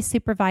medically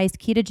supervised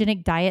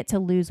ketogenic diet to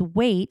lose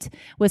weight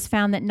was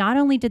found that not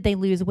only did they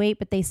lose weight,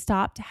 but they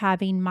stopped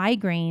having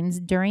migraines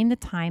during the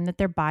time that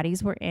their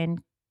bodies were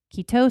in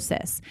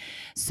ketosis.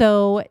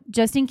 So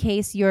just in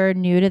case you're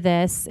new to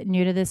this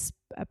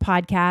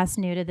podcast,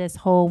 new to this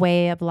whole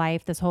way of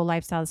life, this whole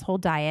lifestyle, this whole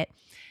diet,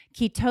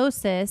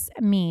 ketosis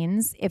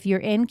means, if you're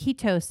in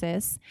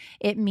ketosis,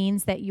 it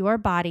means that your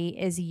body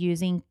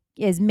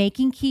is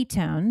making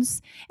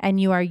ketones, and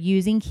you are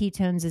using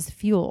ketones as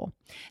fuel.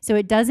 So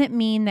it doesn't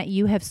mean that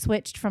you have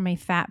switched from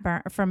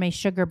a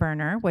sugar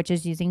burner, which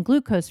is using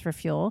glucose for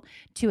fuel,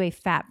 to a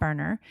fat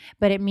burner,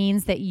 but it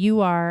means that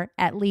you are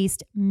at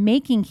least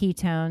making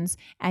ketones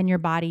and your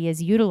body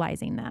is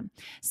utilizing them.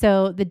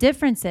 So the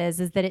difference is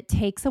that it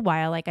takes a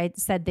while. Like I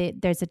said,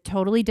 there's a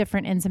totally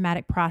different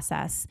enzymatic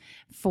process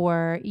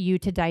for you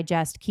to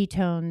digest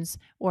ketones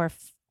or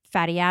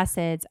fatty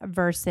acids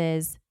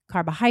versus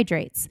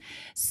carbohydrates.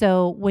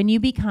 So when you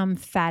become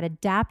fat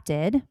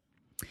adapted,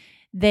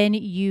 then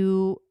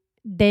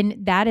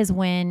that is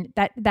when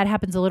that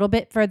happens a little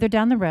bit further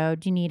down the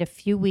road. You need a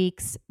few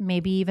weeks,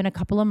 maybe even a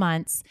couple of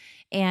months,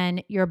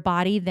 and your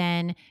body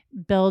then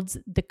builds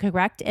the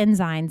correct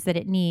enzymes that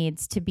it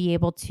needs to be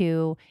able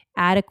to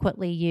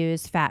adequately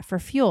use fat for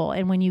fuel.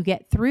 And when you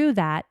get through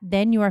that,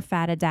 then you are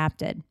fat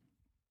adapted.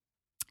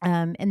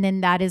 And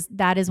then that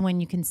is when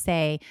you can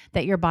say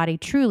that your body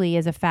truly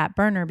is a fat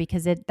burner,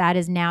 because that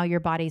is now your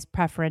body's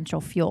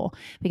preferential fuel,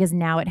 because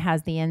now it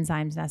has the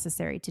enzymes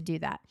necessary to do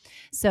that.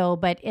 So,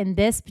 but in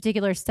this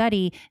particular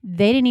study,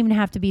 they didn't even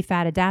have to be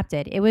fat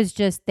adapted. It was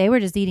just, they were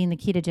just eating the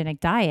ketogenic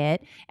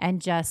diet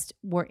and just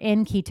were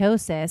in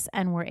ketosis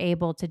and were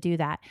able to do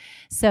that.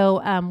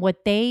 So,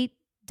 what they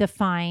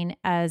define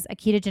as a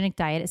ketogenic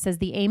diet, it says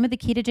the aim of the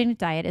ketogenic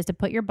diet is to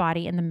put your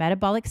body in the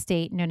metabolic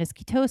state known as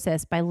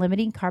ketosis by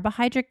limiting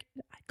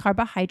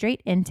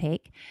carbohydrate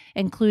intake,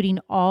 including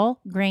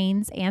all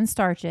grains and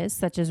starches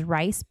such as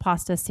rice,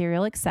 pasta,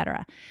 cereal,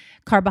 etc.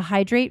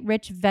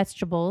 Carbohydrate-rich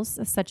vegetables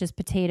such as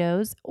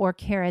potatoes or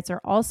carrots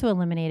are also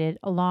eliminated,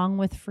 along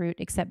with fruit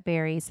except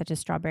berries such as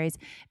strawberries,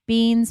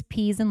 beans,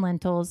 peas, and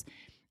lentils,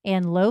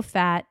 and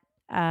low-fat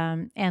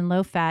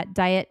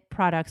diet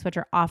products, which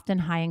are often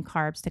high in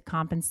carbs to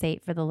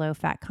compensate for the low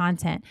fat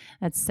content.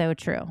 That's so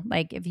true.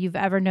 Like if you've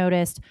ever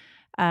noticed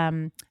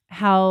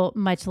how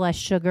much less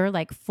sugar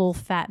like full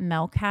fat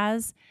milk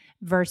has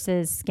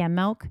versus skim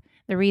milk,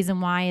 the reason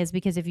why is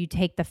because if you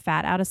take the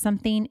fat out of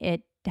something,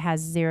 it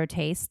has zero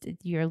taste.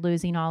 You're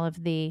losing all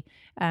of the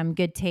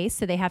good taste.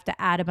 So they have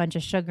to add a bunch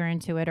of sugar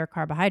into it or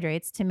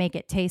carbohydrates to make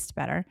it taste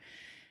better.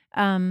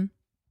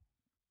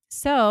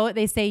 So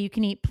they say you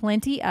can eat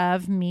plenty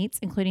of meats,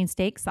 including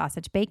steak,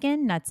 sausage,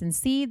 bacon, nuts and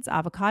seeds,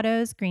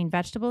 avocados, green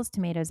vegetables,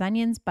 tomatoes,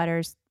 onions,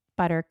 butter,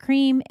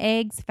 cream,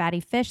 eggs, fatty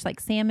fish like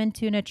salmon,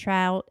 tuna,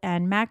 trout,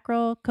 and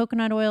mackerel,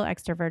 coconut oil,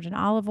 extra virgin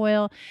olive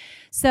oil.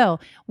 So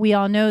we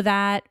all know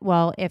that.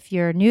 Well, if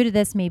you're new to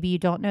this, maybe you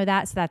don't know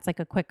that. So that's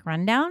like a quick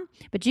rundown.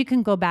 But you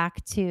can go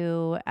back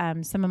to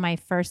some of my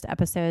first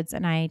episodes,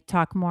 and I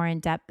talk more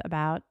in depth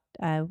about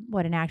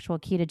what an actual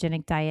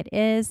ketogenic diet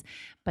is,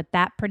 but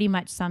that pretty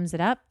much sums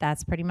it up.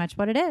 That's pretty much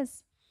what it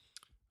is.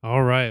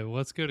 All right, well,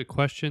 let's go to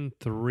question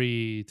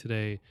 3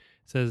 today. It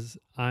says,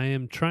 I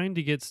am trying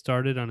to get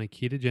started on a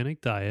ketogenic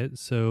diet,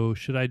 so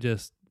should I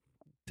just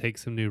take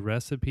some new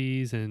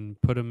recipes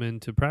and put them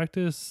into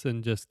practice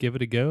and just give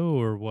it a go,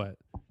 or what?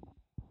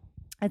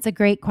 That's a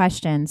great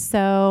question.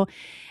 So,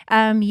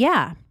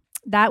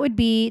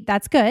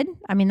 that's good.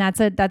 I mean, that's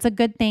a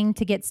good thing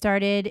to get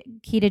started.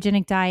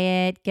 Ketogenic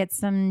diet, get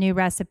some new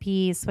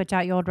recipes, switch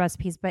out your old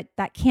recipes, but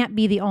that can't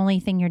be the only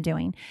thing you're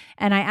doing.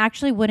 And I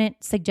actually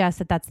wouldn't suggest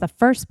that that's the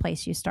first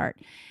place you start.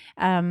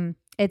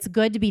 It's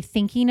good to be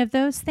thinking of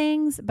those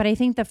things, but I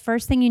think the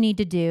first thing you need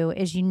to do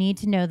is you need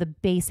to know the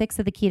basics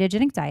of the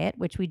ketogenic diet,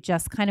 which we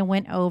just kind of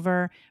went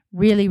over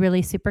really,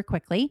 really super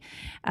quickly.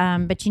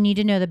 But you need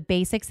to know the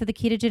basics of the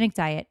ketogenic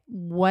diet.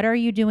 What are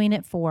you doing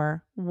it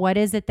for? What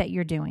is it that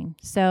you're doing?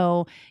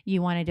 So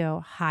you want to do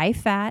high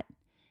fat,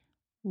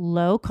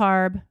 low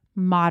carb,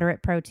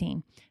 moderate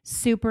protein.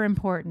 Super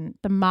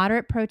important. The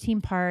moderate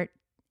protein part,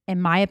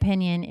 in my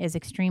opinion, is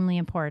extremely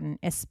important,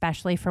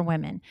 especially for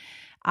women.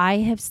 I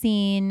have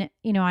seen,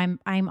 I'm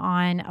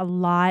on a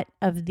lot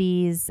of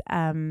these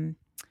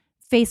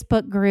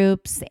Facebook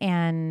groups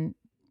and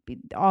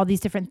all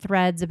these different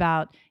threads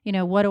about,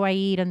 what do I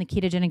eat on the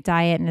ketogenic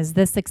diet, and is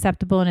this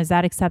acceptable and is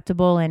that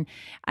acceptable? And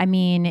I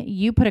mean,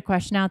 you put a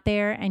question out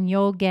there and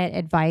you'll get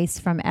advice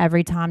from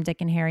every Tom,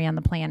 Dick, and Harry on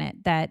the planet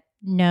that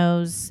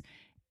knows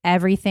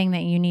everything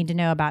that you need to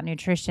know about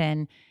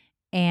nutrition,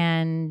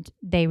 and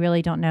they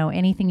really don't know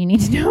anything you need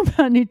to know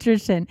about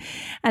nutrition.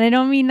 And I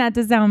don't mean that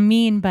to sound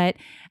mean, but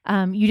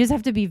you just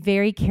have to be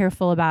very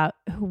careful about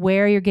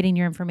where you're getting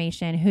your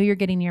information, who you're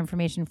getting your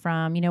information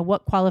from,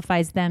 what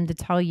qualifies them to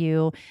tell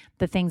you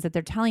the things that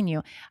they're telling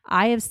you.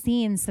 I have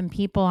seen some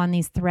people on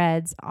these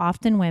threads,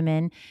 often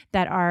women,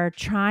 that are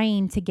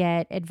trying to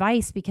get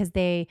advice because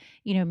they,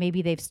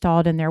 maybe they've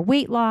stalled in their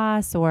weight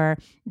loss, or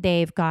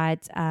they've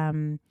got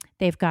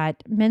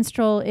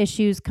menstrual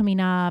issues coming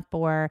up,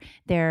 or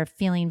they're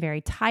feeling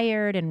very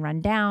tired and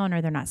run down,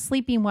 or they're not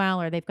sleeping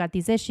well, or they've got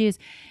these issues,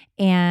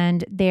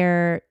 and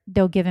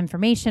they'll give give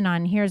information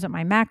on here's what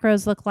my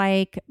macros look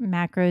like.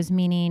 Macros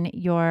meaning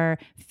your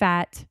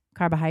fat,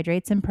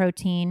 carbohydrates, and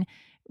protein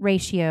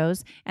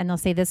ratios. And they'll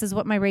say, this is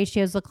what my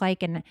ratios look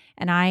like. And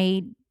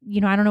I,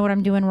 I don't know what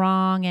I'm doing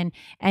wrong.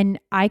 And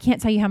I can't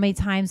tell you how many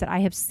times that I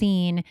have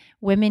seen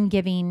women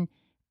giving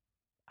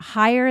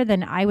higher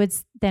than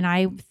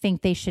I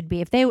think they should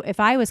be. If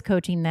I was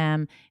coaching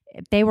them,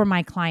 if they were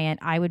my client,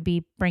 I would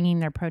be bringing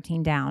their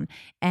protein down.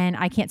 And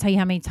I can't tell you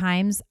how many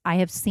times I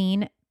have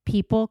seen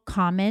people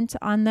comment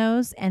on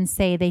those and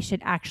say they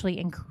should actually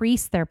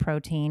increase their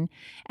protein,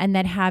 and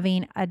that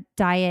having a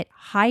diet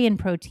high in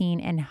protein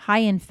and high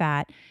in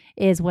fat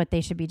is what they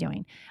should be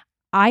doing.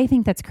 I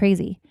think that's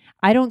crazy.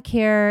 I don't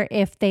care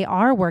if they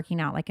are working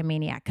out like a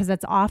maniac, because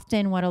that's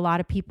often what a lot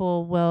of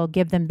people will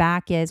give them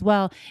back is,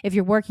 well, if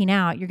you're working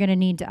out, you're going to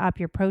need to up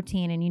your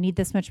protein and you need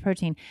this much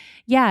protein.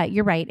 Yeah,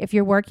 you're right. If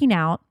you're working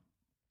out,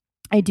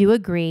 I do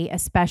agree,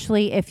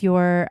 especially if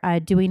you're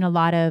doing a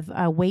lot of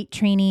weight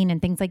training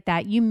and things like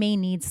that, you may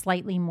need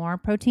slightly more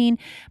protein.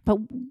 But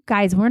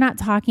guys, we're not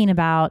talking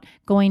about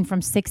going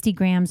from 60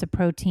 grams of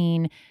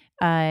protein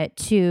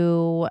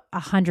to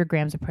 100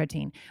 grams of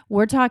protein.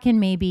 We're talking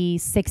maybe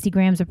 60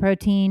 grams of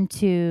protein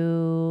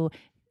to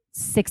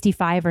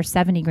 65 or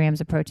 70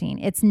 grams of protein.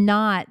 It's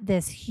not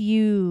this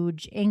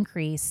huge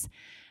increase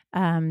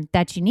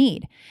that you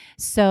need.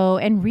 So,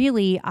 and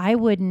really, I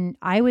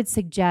would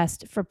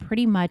suggest for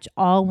pretty much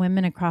all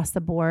women across the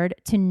board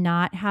to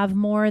not have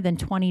more than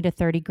 20 to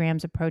 30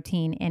 grams of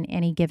protein in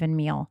any given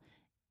meal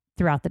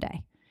throughout the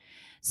day.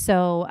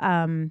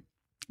 So,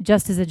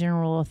 just as a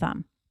general rule of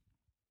thumb.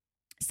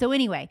 So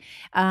anyway,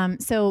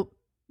 so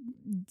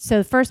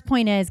the first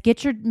point is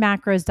get your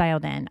macros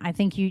dialed in. I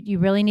think you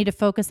really need to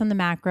focus on the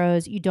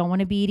macros. You don't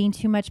want to be eating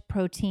too much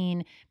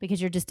protein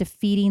because you're just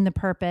defeating the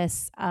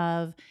purpose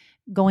of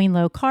going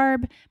low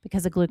carb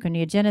because of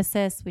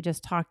gluconeogenesis. We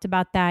just talked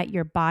about that.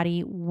 Your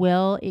body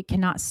it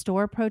cannot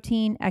store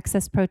protein,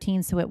 excess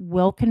protein, so it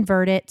will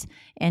convert it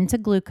into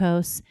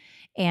glucose.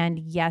 And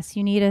yes,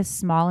 you need a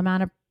small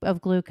amount of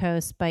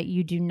glucose, but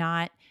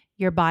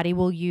your body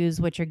will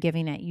use what you're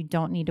giving it. You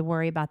don't need to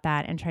worry about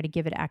that and try to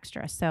give it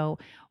extra. So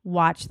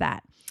watch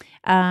that.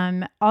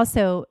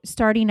 Also,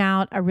 starting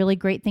out, a really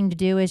great thing to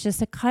do is just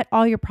to cut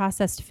all your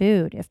processed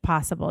food if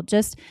possible.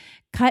 Just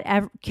cut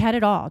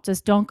it all.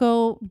 Just don't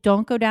go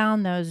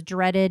down those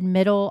dreaded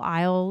middle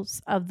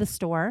aisles of the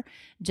store.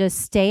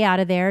 Just stay out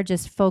of there.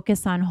 Just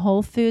focus on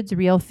whole foods,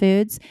 real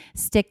foods.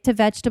 Stick to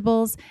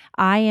vegetables.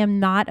 I am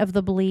not of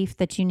the belief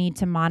that you need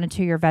to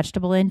monitor your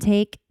vegetable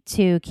intake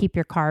to keep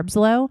your carbs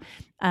low.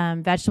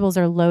 Vegetables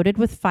are loaded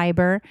with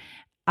fiber.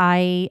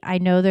 I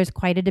know there's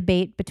quite a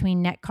debate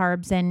between net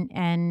carbs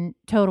and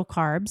total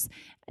carbs.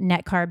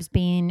 Net carbs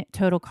being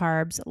total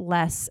carbs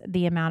less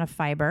the amount of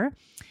fiber.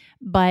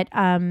 But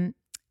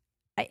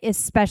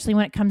especially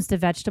when it comes to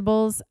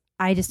vegetables,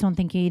 I just don't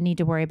think you need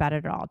to worry about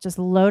it at all. Just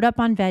load up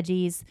on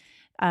veggies.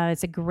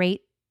 It's a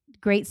great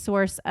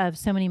source of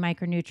so many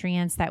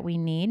micronutrients that we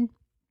need.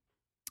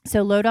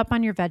 So load up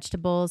on your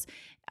vegetables,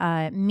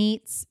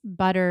 meats,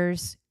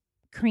 butters,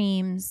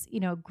 creams,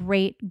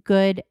 great,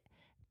 good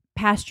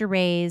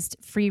pasture-raised,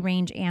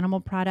 free-range animal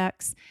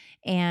products,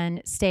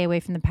 and stay away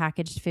from the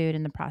packaged food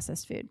and the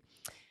processed food.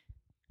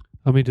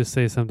 Let me just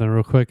say something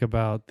real quick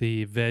about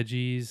the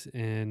veggies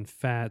and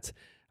fats.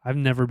 I've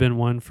never been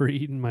one for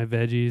eating my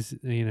veggies,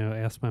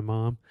 ask my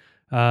mom.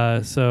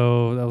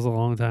 So that was a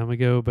long time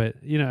ago, but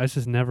it's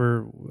just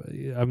never,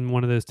 I'm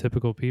one of those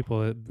typical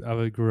people that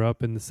I grew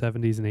up in the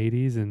 70s and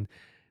 80s, and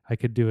I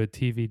could do a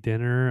TV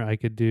dinner. I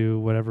could do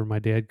whatever my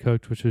dad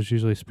cooked, which was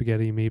usually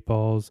spaghetti,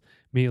 meatballs,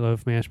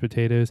 meatloaf, mashed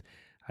potatoes.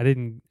 I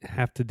didn't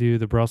have to do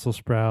the Brussels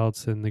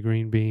sprouts and the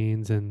green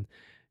beans and,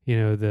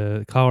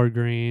 the collard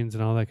greens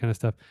and all that kind of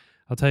stuff.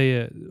 I'll tell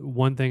you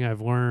one thing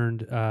I've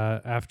learned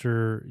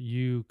after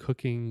you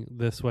cooking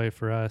this way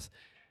for us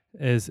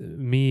is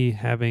me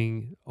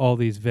having all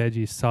these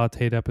veggies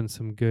sauteed up in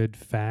some good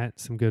fat,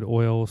 some good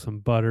oil, some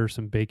butter,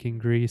 some bacon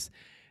grease.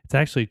 It's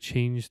actually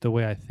changed the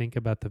way I think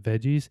about the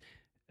veggies.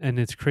 And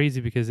it's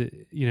crazy because a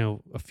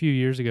few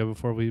years ago,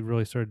 before we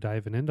really started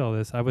diving into all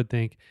this, I would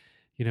think,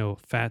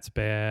 fat's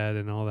bad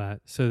and all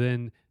that. So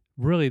then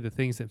really the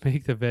things that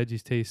make the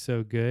veggies taste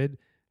so good,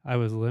 I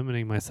was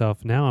limiting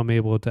myself. Now I'm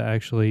able to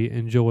actually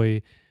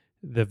enjoy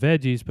the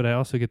veggies, but I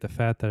also get the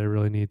fat that I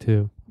really need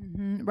too.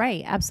 Mm-hmm.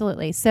 Right.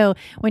 Absolutely. So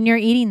when you're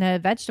eating the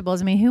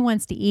vegetables, who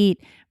wants to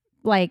eat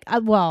I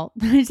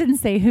shouldn't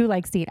say who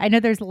likes to eat. I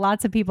know there's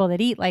lots of people that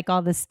eat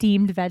all the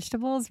steamed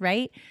vegetables,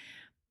 right?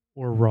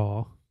 Or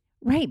raw.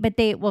 Right. But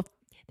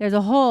there's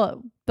the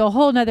whole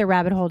nother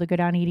rabbit hole to go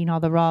down eating all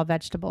the raw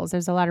vegetables.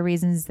 There's a lot of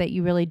reasons that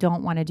you really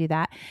don't want to do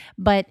that.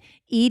 But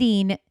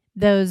eating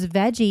those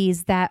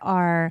veggies that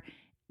are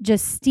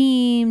just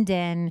steamed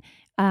and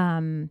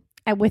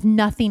with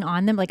nothing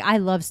on them. I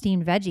love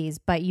steamed veggies,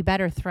 but you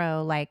better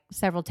throw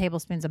several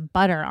tablespoons of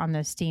butter on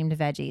those steamed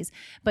veggies.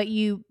 But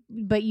you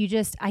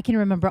just, I can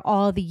remember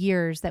all the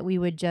years that we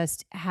would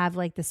just have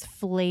this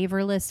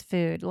flavorless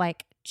food,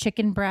 like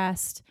chicken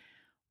breast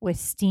with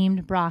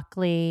steamed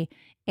broccoli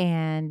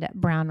and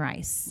brown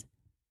rice.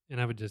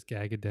 And I would just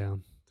gag it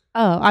down.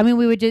 Oh, I mean,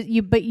 we would just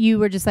but you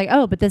were just like,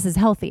 oh, but this is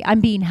healthy.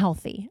 I'm being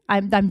healthy.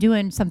 I'm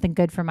doing something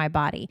good for my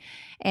body,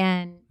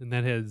 and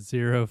that had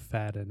 0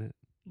 fat in it.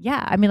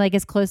 yeah, I mean, like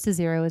as close to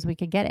 0 as we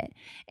could get it,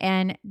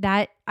 and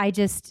that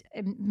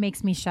it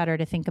makes me shudder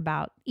to think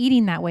about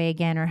eating that way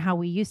again, or how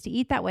we used to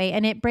eat that way,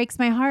 and it breaks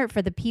my heart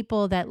for the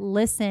people that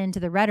listen to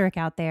the rhetoric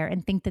out there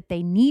and think that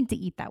they need to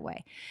eat that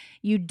way.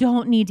 You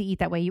don't need to eat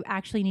that way. You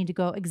actually need to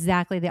go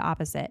exactly the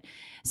opposite.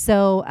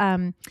 So,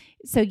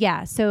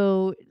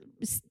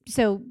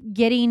 so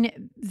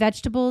getting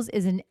vegetables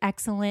is an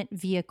excellent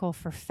vehicle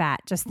for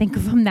fat. Just think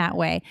of them that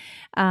way.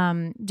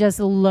 Just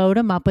load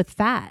them up with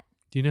fat.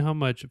 Do you know how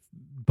much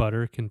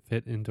butter can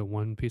fit into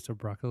one piece of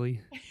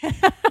broccoli?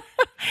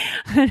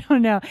 I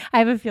don't know. I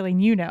have a feeling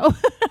you know.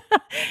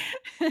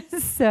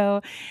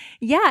 So,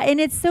 yeah, and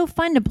it's so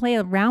fun to play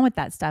around with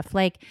that stuff.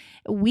 Like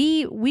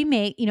we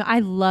make, I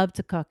love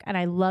to cook and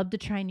I love to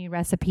try new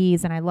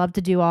recipes and I love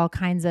to do all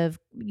kinds of,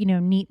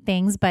 neat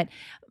things, but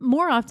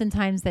more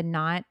oftentimes than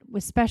not,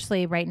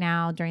 especially right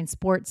now during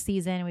sports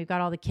season, we've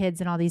got all the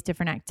kids and all these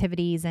different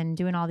activities and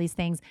doing all these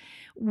things.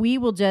 We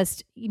will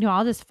just,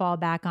 I'll just fall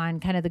back on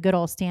kind of the good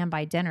old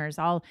standby dinners.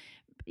 I'll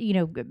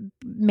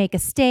make a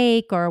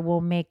steak, or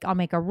I'll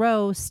make a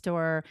roast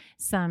or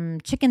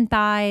some chicken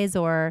thighs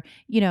or,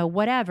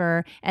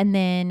 whatever. And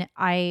then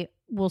I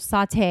will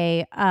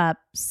saute up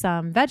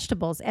some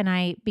vegetables.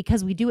 And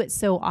because we do it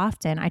so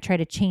often, I try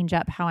to change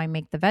up how I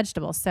make the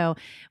vegetables. So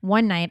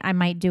one night I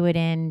might do it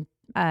in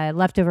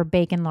leftover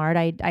bacon lard.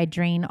 I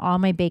drain all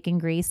my bacon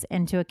grease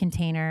into a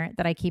container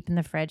that I keep in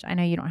the fridge. I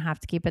know you don't have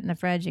to keep it in the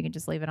fridge. You can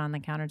just leave it on the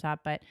countertop.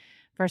 But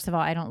first of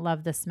all, I don't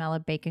love the smell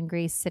of bacon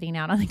grease sitting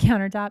out on the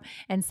countertop.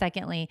 And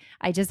secondly,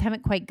 I just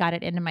haven't quite got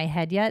it into my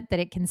head yet that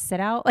it can sit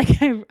out. Like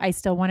I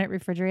still want it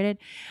refrigerated,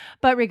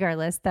 but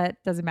regardless,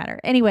 that doesn't matter.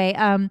 Anyway,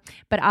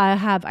 but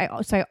I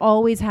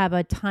always have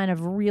a ton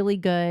of really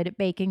good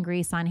bacon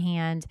grease on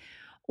hand.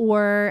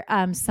 Or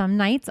some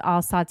nights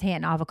I'll saute it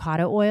in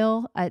avocado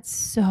oil.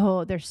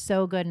 They're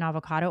so good in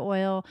avocado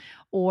oil,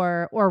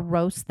 or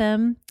roast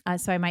them.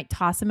 So I might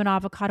toss them in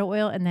avocado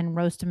oil and then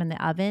roast them in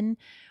the oven.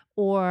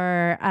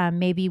 Or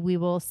maybe we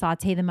will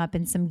saute them up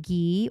in some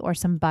ghee or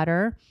some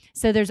butter.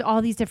 So there's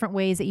all these different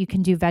ways that you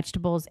can do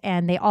vegetables,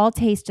 and they all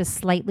taste just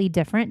slightly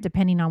different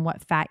depending on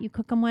what fat you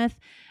cook them with.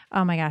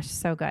 Oh my gosh,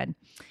 so good.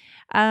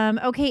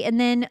 Okay. And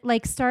then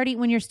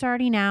when you're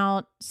starting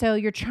out, so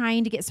you're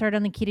trying to get started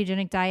on the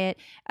ketogenic diet,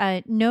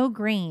 no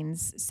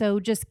grains. So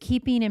just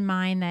keeping in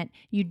mind that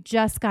you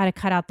just got to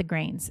cut out the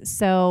grains.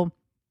 So,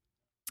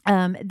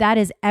 that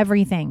is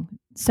everything.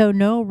 So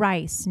no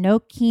rice, no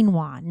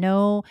quinoa,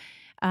 no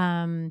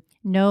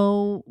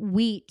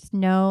wheat,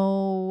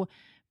 no,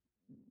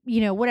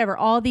 whatever,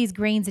 all these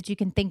grains that you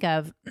can think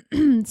of.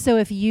 So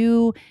if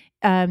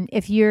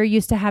you're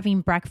used to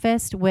having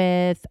breakfast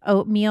with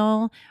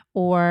oatmeal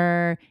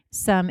or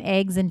some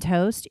eggs and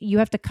toast, you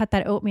have to cut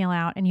that oatmeal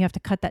out and you have to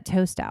cut that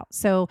toast out.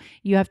 So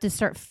you have to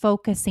start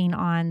focusing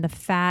on the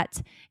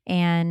fat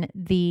and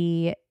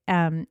the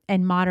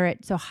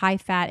so high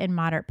fat and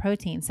moderate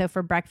protein. So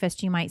for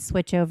breakfast, you might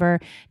switch over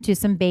to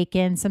some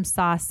bacon, some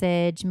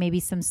sausage,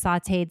 maybe some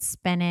sauteed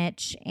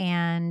spinach,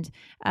 and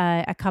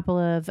a couple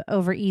of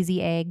over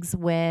easy eggs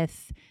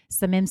with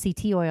some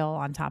MCT oil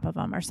on top of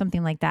them or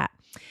something like that.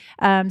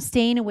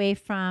 Staying away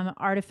from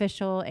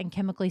artificial and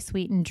chemically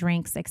sweetened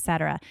drinks,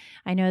 etc.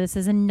 I know this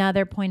is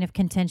another point of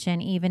contention,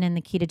 even in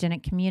the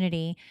ketogenic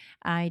community.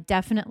 I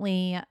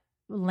definitely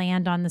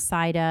land on the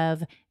side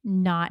of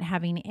not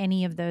having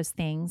any of those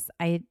things.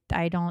 I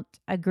don't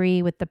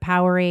agree with the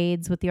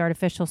Powerades with the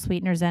artificial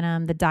sweeteners in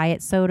them, the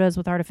diet sodas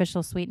with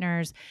artificial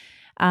sweeteners.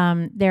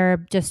 There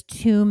are just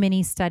too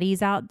many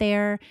studies out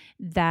there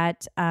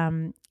that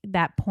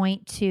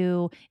point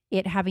to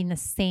it having the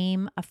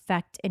same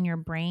effect in your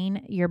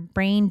brain. Your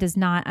brain does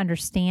not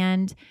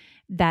understand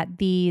that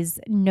these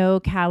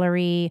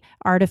no-calorie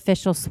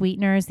artificial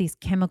sweeteners, these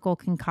chemical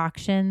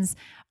concoctions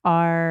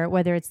are,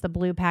 whether it's the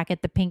blue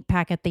packet, the pink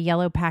packet, the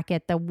yellow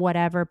packet, the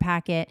whatever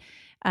packet,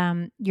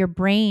 your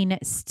brain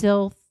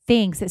still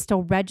thinks, it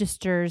still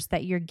registers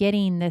that you're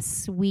getting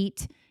this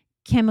sweet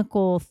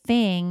chemical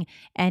thing,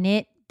 and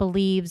it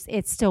believes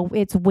it's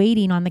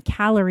waiting on the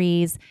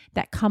calories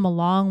that come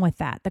along with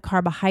that, the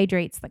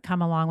carbohydrates that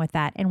come along with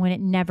that. And when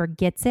it never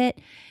gets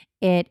it,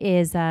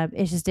 it's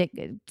just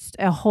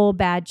a whole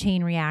bad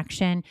chain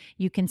reaction.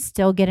 You can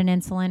still get an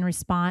insulin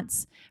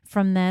response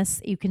from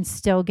this. You can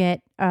still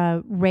get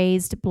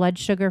raised blood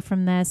sugar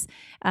from this.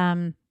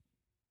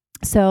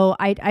 So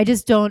I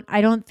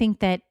don't think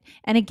that,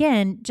 and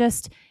again,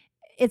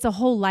 it's a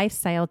whole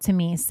lifestyle to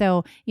me.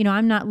 So,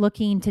 I'm not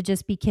looking to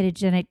just be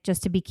ketogenic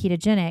just to be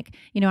ketogenic.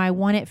 I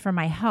want it for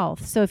my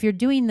health. So if you're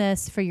doing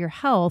this for your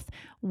health,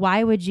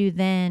 why would you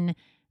then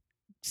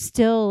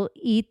still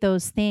eat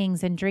those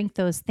things and drink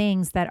those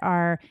things that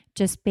are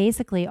just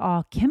basically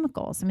all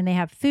chemicals? I mean, they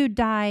have food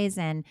dyes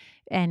and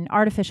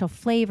artificial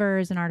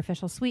flavors and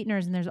artificial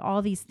sweeteners, and there's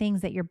all these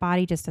things that your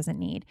body just doesn't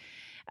need.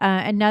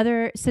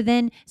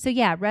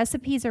 So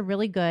recipes are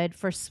really good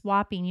for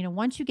swapping.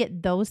 Once you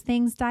get those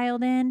things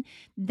dialed in,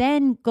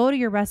 then go to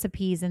your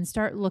recipes and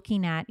start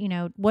looking at,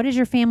 what does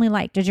your family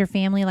like? Does your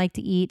family like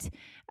to eat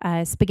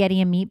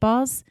spaghetti and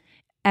meatballs?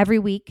 Every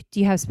week, do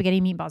you have spaghetti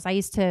and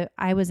meatballs?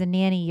 I was a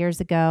nanny years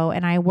ago,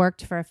 and I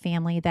worked for a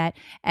family that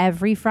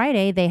every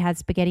Friday they had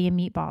spaghetti and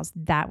meatballs.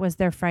 That was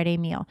their Friday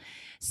meal.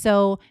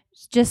 So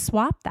just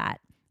swap that.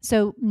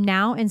 So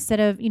now instead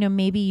of,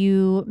 maybe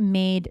you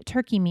made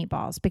turkey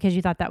meatballs because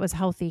you thought that was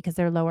healthy because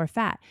they're lower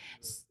fat.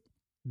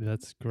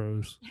 That's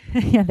gross.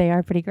 Yeah, they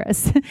are pretty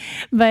gross.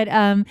 But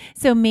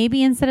so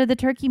maybe instead of the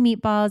turkey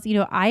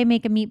meatballs, I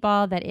make a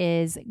meatball that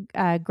is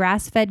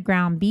grass-fed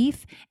ground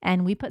beef,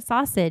 and we put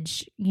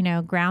sausage,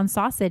 ground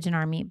sausage in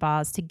our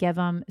meatballs to give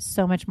them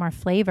so much more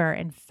flavor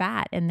and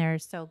fat, and they're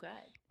so good.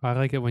 I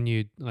like it when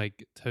you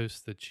like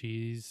toast the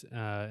cheese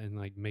and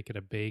like make it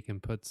a bake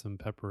and put some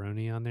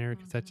pepperoni on there,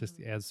 because that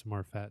just adds some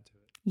more fat to it.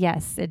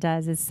 Yes, it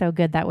does. It's so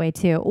good that way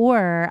too.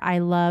 Or I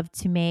love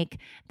to make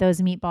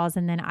those meatballs,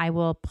 and then I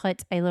will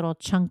put a little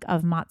chunk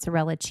of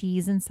mozzarella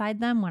cheese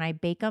inside them when I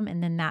bake them,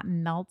 and then that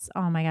melts.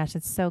 Oh my gosh,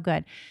 it's so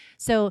good.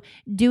 So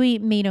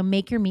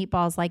make your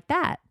meatballs like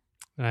that.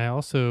 And I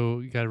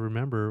also got to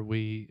remember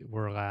we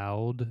were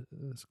allowed,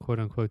 quote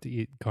unquote, to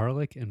eat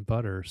garlic and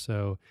butter.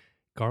 So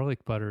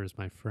garlic butter is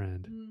my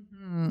friend.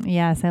 Mm-hmm.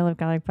 Yes, I love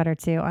garlic butter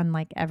too, on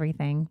like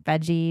everything,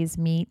 veggies,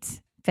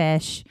 meat,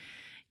 fish.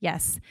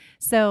 Yes.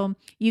 So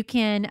you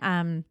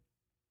can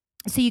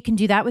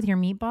do that with your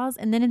meatballs.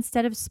 And then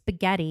instead of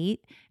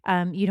spaghetti,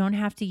 you don't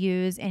have to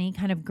use any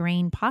kind of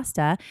grain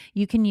pasta.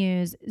 You can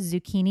use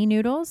zucchini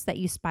noodles that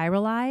you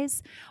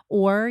spiralize,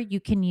 or you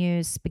can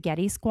use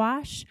spaghetti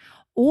squash.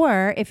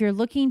 Or if you're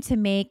looking to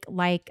make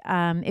like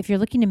a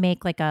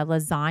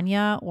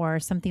lasagna or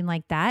something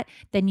like that,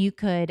 then you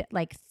could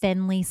like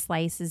thinly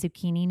slice the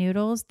zucchini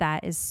noodles.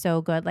 That is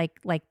so good.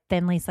 Like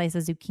thinly slice a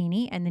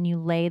zucchini, and then you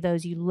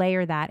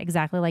layer that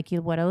exactly like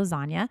you would a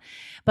lasagna.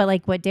 But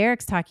like what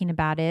Derek's talking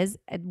about is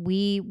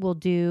we will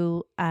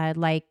do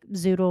like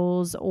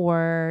zoodles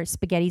or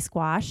spaghetti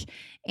squash,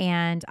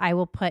 and I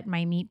will put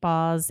my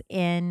meatballs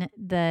in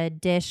the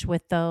dish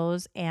with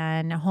those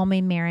and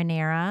homemade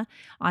marinara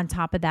on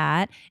top of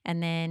that.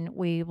 And then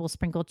we will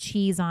sprinkle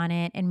cheese on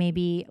it and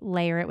maybe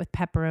layer it with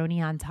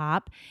pepperoni on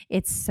top.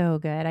 It's so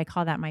good. I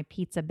call that my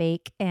pizza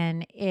bake,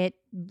 and it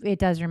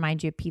does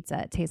remind you of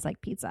pizza. It tastes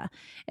like pizza,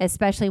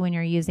 especially when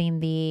you're using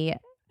the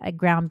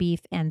ground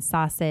beef and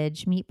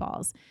sausage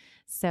meatballs.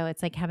 So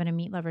it's like having a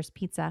meat lover's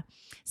pizza.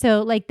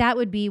 So like that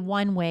would be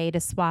one way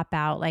to swap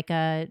out like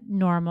a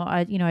normal,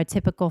 a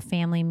typical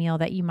family meal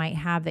that you might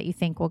have that you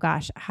think, well,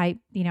 gosh, how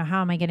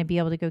am I going to be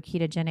able to go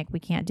ketogenic? We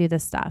can't do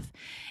this stuff.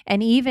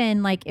 And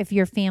even like if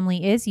your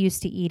family is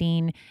used to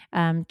eating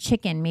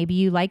chicken, maybe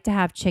you like to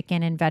have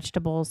chicken and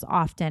vegetables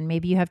often.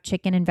 Maybe you have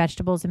chicken and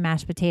vegetables and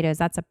mashed potatoes.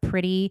 That's a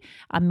pretty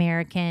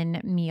American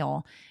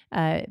meal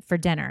for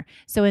dinner.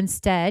 So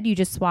instead, you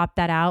just swap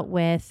that out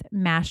with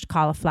mashed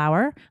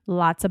cauliflower,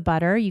 lots of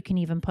butter. You can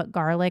even put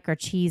garlic or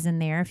cheese in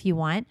there if you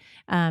want.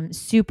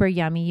 Super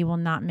yummy. You will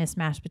not miss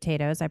mashed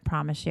potatoes, I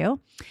promise you.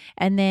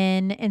 And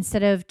then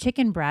instead of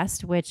chicken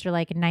breast, which are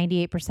like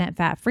 98%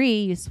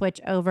 fat-free, you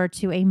switch over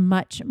to a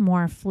much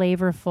more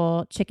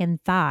flavorful chicken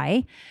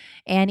thigh.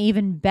 And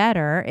even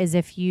better is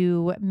if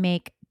you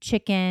make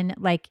chicken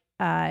like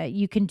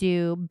you can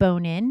do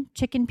bone-in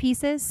chicken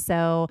pieces.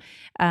 So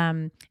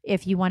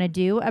if you want to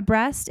do a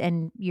breast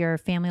and your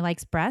family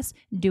likes breast,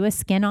 do a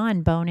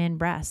skin-on bone-in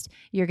breast.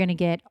 You're going to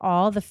get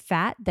all the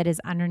fat that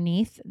is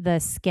underneath the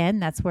skin.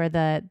 That's where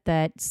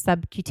the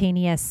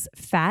subcutaneous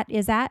fat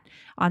is at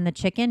on the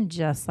chicken,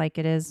 just like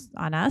it is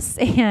on us.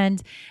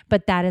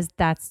 But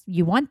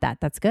you want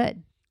that. That's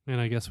good. And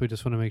I guess we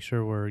just want to make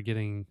sure we're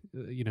getting,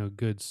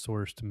 good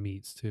sourced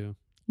meats too.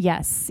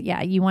 Yes.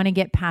 Yeah. You want to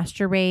get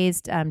pasture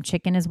raised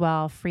chicken as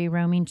well, free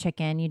roaming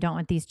chicken. You don't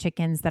want these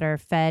chickens that are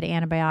fed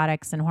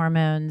antibiotics and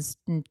hormones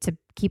to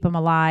keep them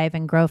alive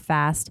and grow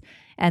fast,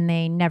 and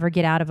they never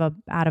get out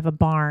of a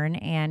barn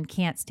and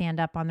can't stand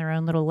up on their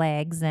own little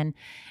legs, and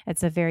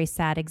it's a very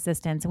sad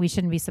existence. We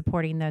shouldn't be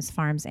supporting those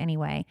farms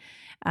anyway.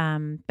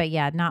 But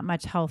yeah, not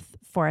much health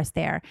for us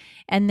there.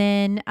 And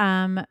then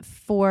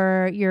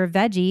for your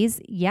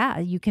veggies, yeah,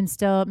 you can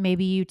still,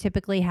 maybe you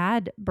typically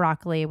had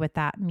broccoli with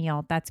that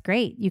meal. That's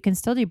great. You can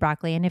still do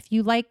broccoli. And if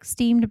you like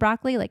steamed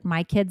broccoli, like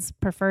my kids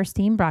prefer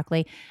steamed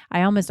broccoli,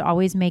 I almost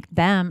always make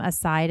them a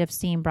side of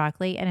steamed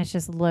broccoli, and it's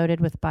just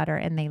loaded with butter,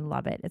 and they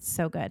love it. It's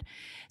so good.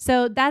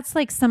 So that's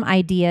like some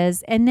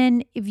ideas. And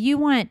then if you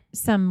want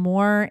some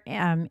more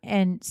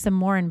and some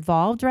more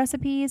involved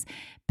recipes,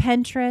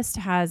 Pinterest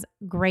has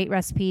great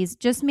recipes.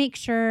 Just make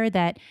sure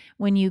that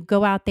when you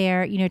go out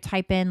there,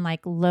 type in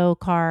like low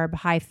carb,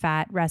 high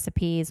fat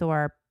recipes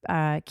or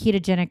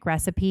ketogenic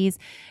recipes.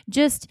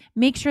 Just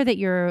make sure that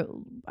you're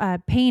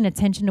paying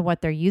attention to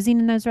what they're using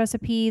in those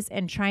recipes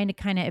and trying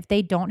to if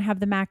they don't have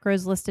the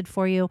macros listed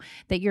for you,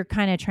 that you're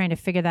kind of trying to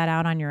figure that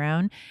out on your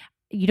own.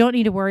 you don't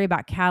need to worry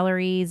about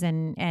calories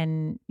and,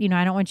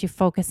 I don't want you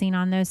focusing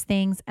on those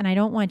things. And I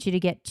don't want you to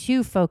get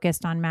too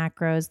focused on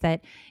macros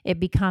that it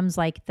becomes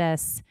like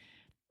this,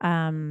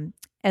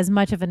 as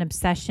much of an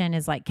obsession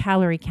as like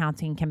calorie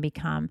counting can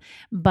become.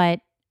 But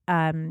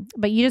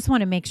you just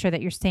want to make sure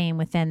that you're staying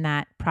within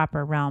that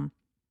proper realm.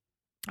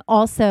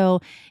 Also,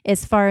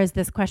 as far as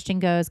this question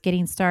goes,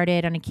 getting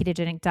started on a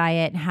ketogenic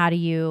diet, how do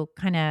you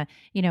kind of,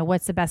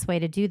 what's the best way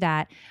to do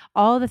that?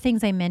 All the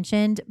things I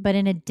mentioned, but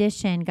in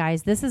addition,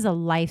 guys, this is a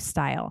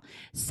lifestyle.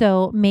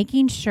 So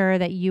making sure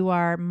that you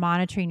are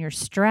monitoring your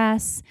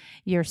stress,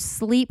 your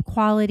sleep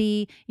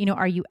quality,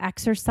 are you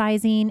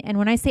exercising? And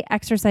when I say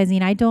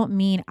exercising, I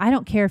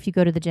don't care if you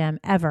go to the gym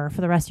ever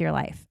for the rest of your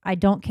life. I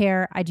don't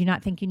care. I do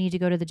not think you need to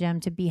go to the gym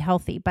to be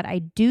healthy, but I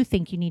do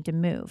think you need to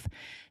move.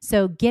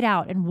 So get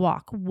out and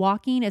walk.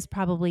 Walking is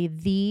probably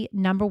the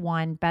number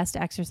one best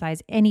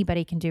exercise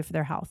anybody can do for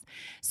their health.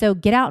 So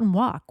get out and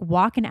walk.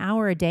 Walk an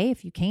hour a day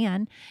if you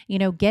can.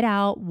 Get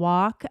out,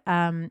 walk,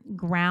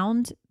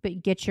 ground,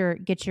 but get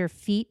your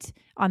feet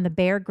on the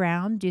bare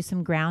ground. Do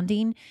some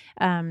grounding.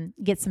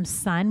 Get some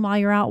sun while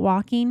you're out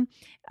walking.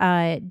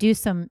 Do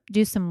some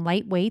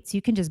light weights.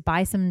 You can just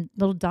buy some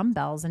little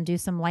dumbbells and do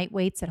some light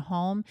weights at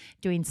home.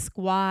 Doing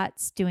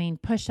squats, doing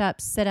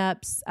push-ups,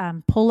 sit-ups,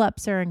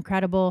 pull-ups are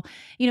incredible.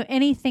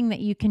 Anything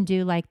that you can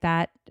do like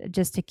that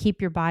just to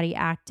keep your body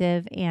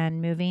active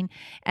and moving.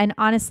 And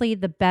honestly,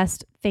 the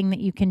best thing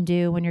that you can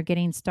do when you're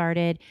getting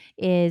started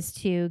is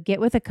to get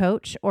with a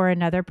coach or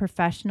another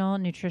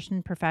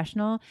nutrition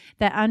professional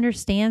that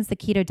understands the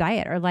keto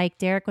diet, or like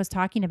Derek was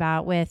talking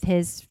about with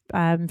his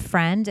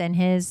friend and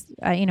his,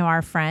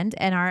 our friend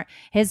and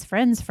his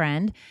friend's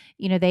friend.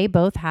 They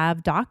both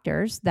have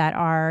doctors that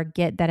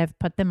have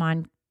put them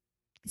on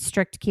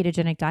strict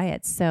ketogenic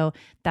diets. So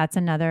that's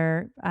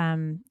another,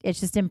 it's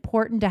just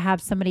important to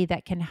have somebody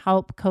that can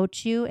help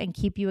coach you and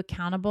keep you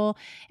accountable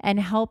and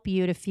help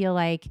you to feel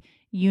like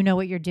you know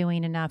what you're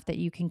doing enough that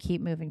you can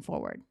keep moving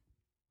forward.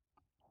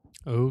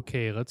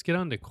 Okay, let's get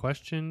on to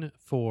question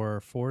 4,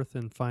 fourth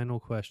and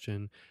final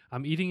question.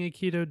 I'm eating a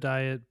keto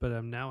diet, but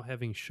I'm now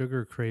having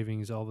sugar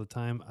cravings all the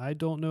time. I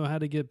don't know how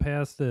to get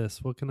past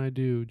this. What can I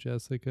do,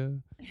 Jessica?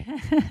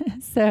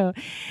 So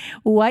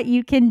what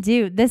you can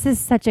do, this is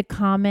such a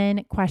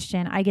common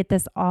question. I get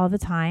this all the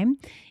time.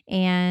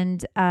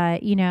 And,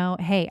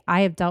 hey,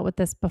 I have dealt with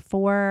this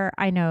before.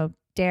 I know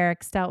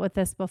Derek's dealt with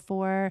this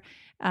before,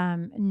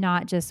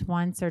 not just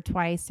once or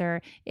twice,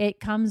 or it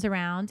comes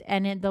around.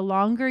 And the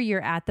longer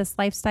you're at this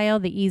lifestyle,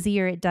 the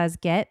easier it does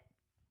get,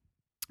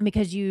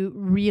 because you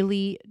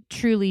really,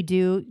 truly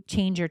do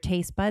change your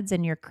taste buds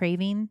and your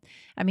craving.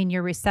 I mean,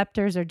 your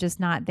receptors are just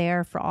not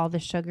there for all the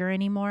sugar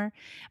anymore.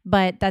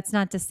 But that's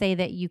not to say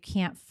that you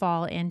can't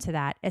fall into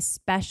that,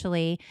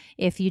 especially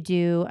if you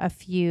do a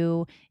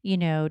few,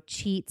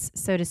 cheats,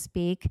 so to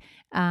speak.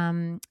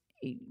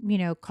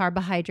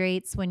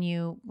 Carbohydrates, when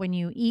you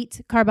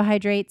eat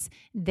carbohydrates,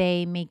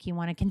 they make you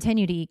want to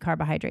continue to eat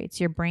carbohydrates.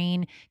 Your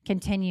brain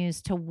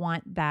continues to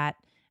want that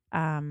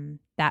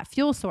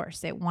fuel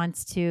source. It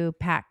wants to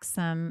pack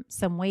some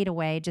weight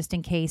away just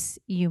in case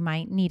you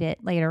might need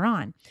it later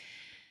on.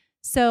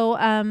 So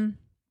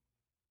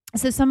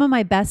some of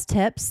my best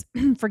tips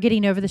for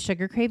getting over the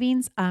sugar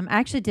cravings, I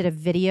actually did a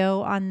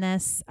video on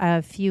this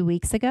a few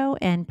weeks ago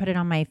and put it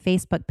on my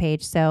Facebook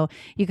page. So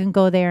you can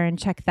go there and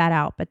check that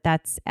out. But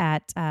that's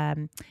at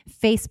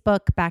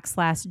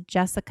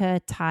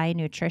Facebook.com/Jessica Thai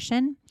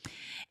Nutrition.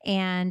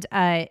 And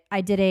I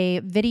did a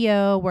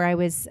video where I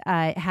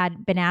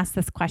had been asked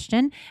this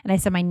question, and I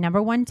said my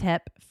number one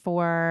tip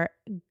for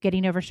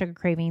getting over sugar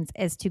cravings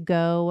is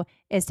to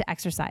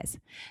exercise.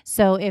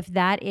 So if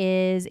that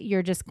is,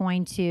 you're just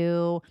going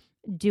to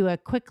do a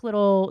quick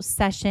little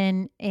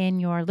session in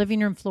your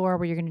living room floor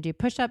where you're going to do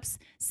push-ups,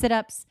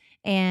 sit-ups,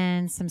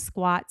 and some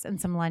squats and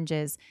some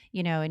lunges,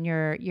 and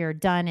you're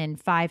done in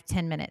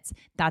 5-10 minutes.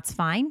 That's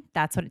fine.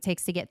 That's what it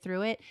takes to get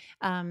through it.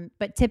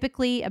 But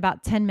typically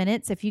about 10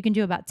 minutes, if you can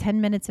do about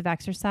 10 minutes of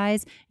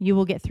exercise, you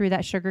will get through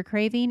that sugar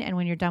craving. And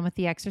when you're done with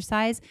the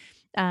exercise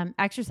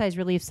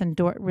relieves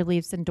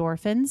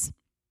endorphins.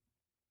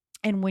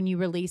 And when you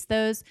release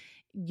those,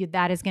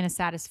 that is going to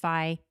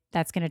satisfy.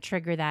 That's going to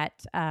trigger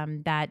that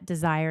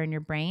desire in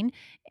your brain.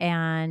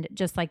 And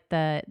just like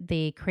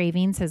the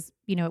cravings it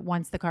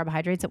wants the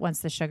carbohydrates, it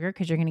wants the sugar,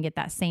 because you're going to get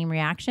that same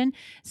reaction.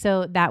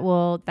 So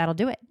that'll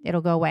do it.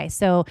 It'll go away.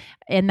 So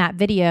in that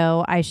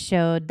video, I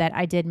showed that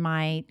I did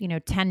my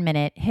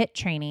 10-minute HIIT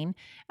training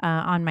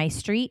on my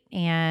street,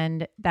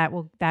 and that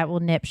will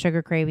nip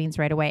sugar cravings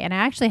right away. And I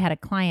actually had a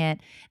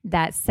client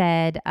that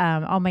said,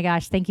 "Oh my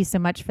gosh, thank you so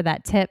much for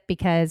that tip,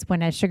 because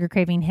when a sugar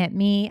craving hit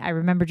me, I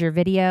remembered your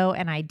video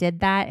and I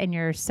did that, and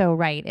you're so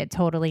right. It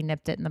totally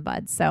nipped it in the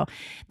bud." So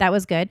that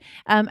was good.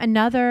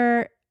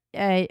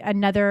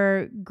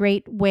 Another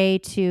great way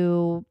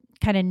to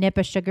kind of nip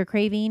a sugar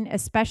craving,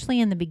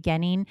 especially in the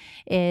beginning,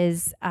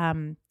 is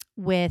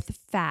with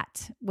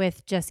fat,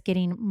 with just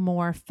getting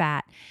more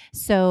fat.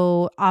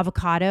 So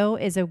avocado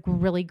is a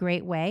really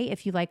great way.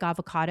 If you like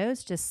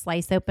avocados, just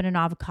slice open an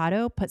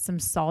avocado, put some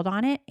salt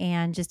on it,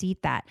 and just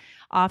eat that.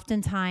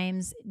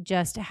 Oftentimes,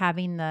 just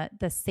having the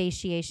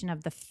satiation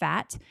of the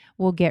fat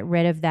will get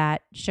rid of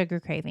that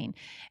sugar craving.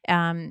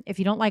 If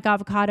you don't like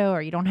avocado,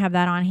 or you don't have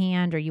that on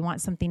hand, or you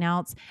want something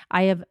else,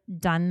 I have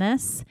done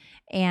this,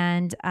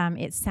 and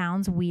it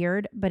sounds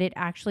weird, but it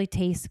actually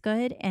tastes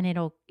good, and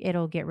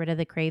it'll get rid of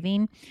the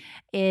craving.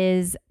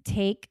 Is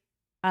take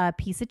a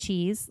piece of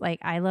cheese, like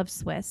I love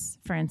Swiss,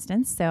 for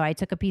instance. So I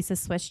took a piece of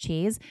Swiss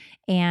cheese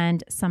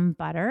and some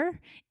butter,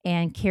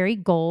 and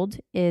Kerrygold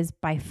is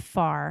by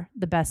far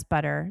the best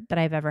butter that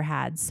I've ever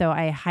had. So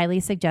I highly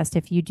suggest,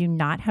 if you do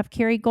not have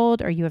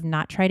Kerrygold or you have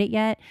not tried it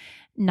yet,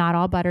 not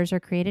all butters are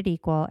created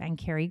equal, and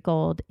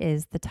Kerrygold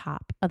is the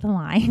top of the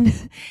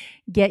line.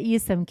 Get you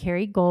some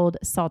Kerrygold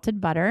salted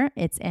butter.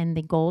 It's in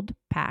the gold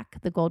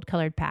pack, the gold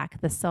colored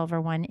pack. The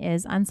silver one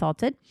is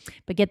unsalted,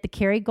 but get the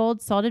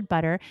Kerrygold salted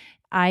butter.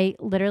 I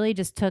literally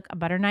just took a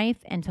butter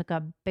knife and took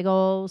a big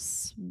old,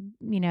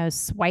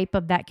 swipe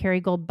of that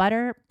Kerrygold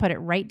butter, put it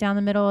right down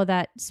the middle of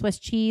that Swiss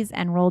cheese,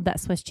 and rolled that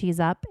Swiss cheese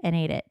up and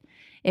ate it.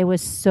 It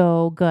was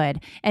so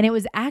good. And it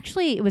was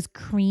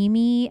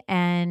creamy,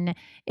 and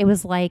it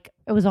was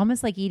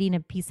almost like eating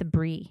a piece of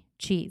brie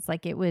cheese.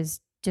 Like, it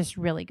was just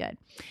really good.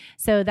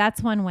 So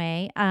that's one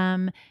way.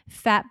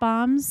 Fat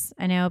bombs.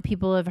 I know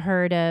people have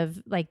heard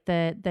of like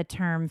the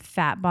term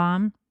fat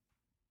bomb.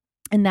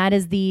 And that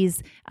is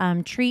these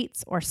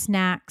treats or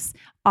snacks.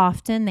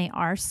 Often they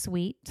are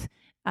sweet,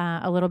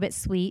 a little bit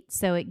sweet.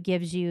 So it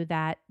gives you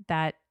that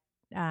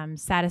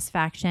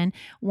satisfaction.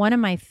 One of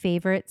my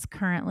favorites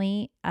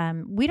currently,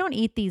 we don't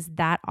eat these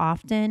that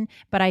often,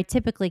 but I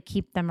typically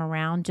keep them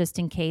around just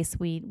in case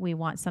we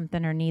want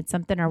something or need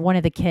something, or one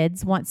of the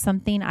kids wants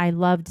something. I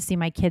love to see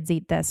my kids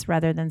eat this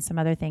rather than some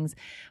other things.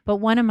 But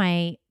one of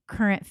my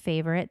current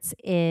favorites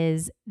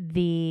is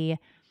the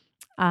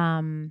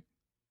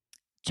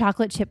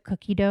chocolate chip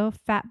cookie dough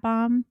fat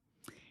bomb.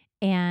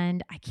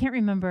 And I can't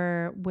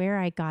remember where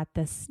I got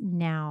this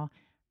now.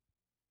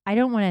 I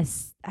don't want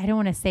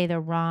to say the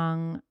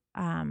wrong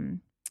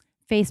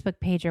Facebook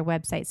page or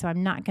website, so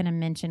I'm not going to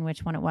mention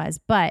which one it was.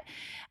 But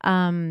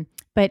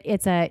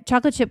it's a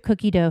chocolate chip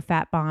cookie dough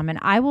fat bomb, and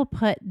I will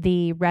put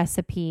the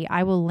recipe.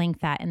 I will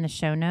link that in the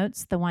show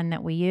notes. The one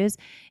that we use.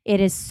 It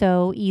is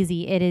so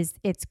easy.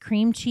 It's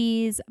cream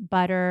cheese,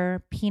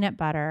 butter, peanut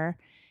butter,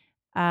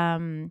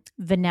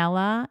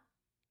 vanilla,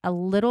 a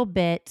little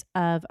bit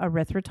of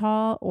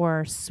erythritol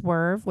or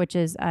Swerve, which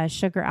is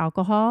sugar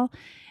alcohol.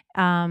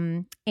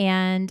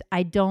 And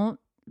I don't,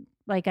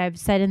 like I've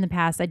said in the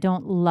past, I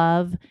don't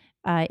love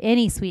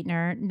any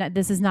sweetener.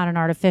 This is not an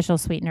artificial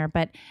sweetener,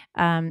 but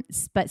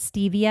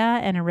stevia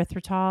and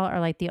erythritol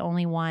are like the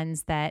only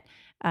ones that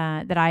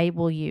I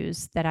will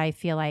use, that I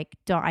feel like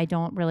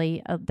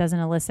doesn't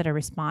elicit a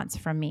response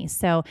from me.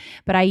 So,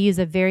 but I use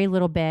a very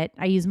little bit.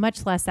 I use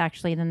much less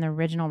actually than the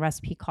original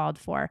recipe called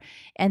for.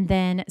 And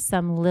then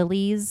some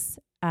Lily's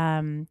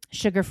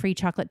sugar-free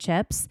chocolate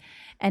chips.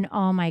 And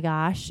oh my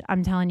gosh,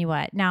 I'm telling you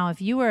what, now,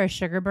 if you were a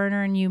sugar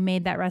burner and you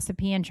made that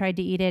recipe and tried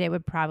to eat it, it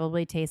would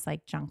probably taste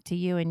like junk to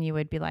you. And you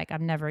would be like,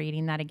 I'm never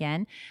eating that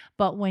again.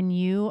 But when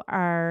you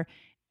are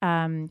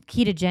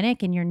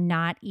ketogenic and you're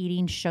not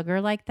eating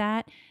sugar like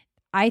that,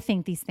 I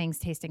think these things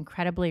taste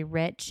incredibly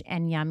rich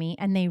and yummy,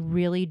 and they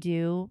really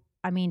do.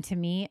 I mean, to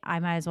me, I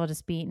might as well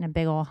just be eating a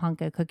big old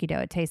hunk of cookie dough.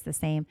 It tastes the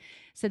same.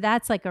 So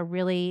that's like a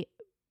really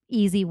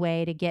easy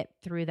way to get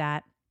through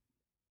that.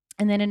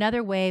 And then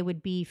another way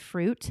would be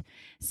fruit.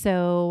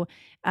 So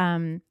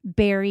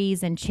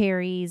berries and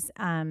cherries,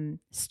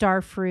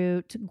 star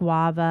fruit,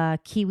 guava,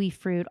 kiwi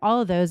fruit,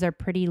 all of those are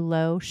pretty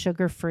low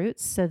sugar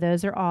fruits. So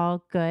those are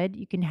all good.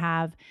 You can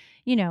have,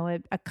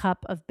 a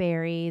cup of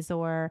berries,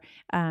 or,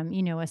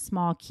 a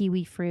small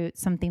kiwi fruit,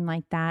 something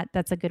like that.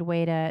 That's a good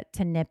way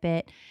to nip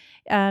it.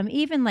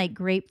 Even like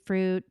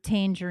grapefruit,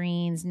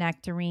 tangerines,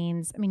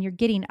 nectarines. I mean, you're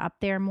getting up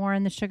there more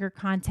in the sugar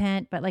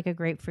content, but like a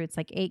grapefruit's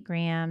like 8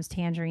 grams,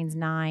 tangerines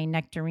 9,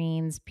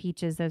 nectarines,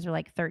 peaches, those are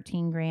like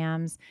 13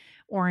 grams,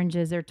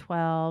 oranges are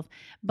 12.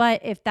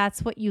 But if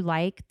that's what you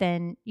like,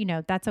 then,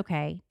 that's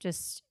okay.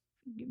 Just,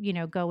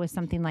 go with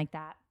something like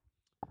that.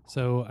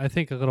 So I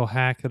think a little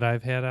hack that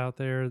I've had out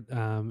there,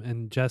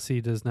 and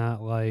Jesse does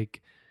not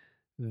like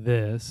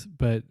this,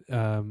 but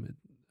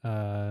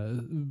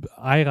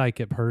I like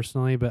it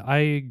personally, but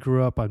I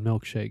grew up on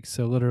milkshakes.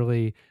 So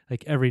literally,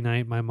 like every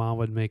night, my mom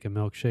would make a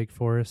milkshake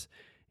for us.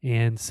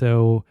 And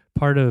so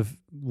part of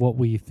what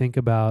we think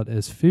about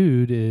as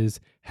food is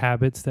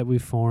habits that we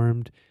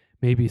formed,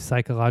 maybe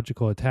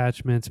psychological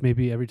attachments.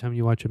 Maybe every time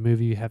you watch a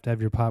movie, you have to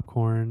have your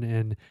popcorn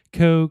and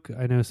Coke.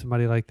 I know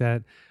somebody like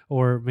that.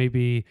 Or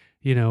maybe,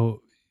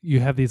 you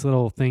have these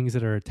little things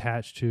that are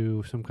attached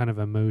to some kind of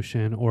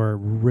emotion or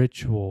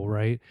ritual,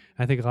 right?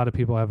 I think a lot of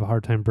people have a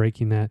hard time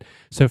breaking that.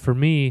 So for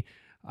me,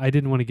 I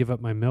didn't want to give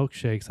up my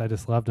milkshakes. I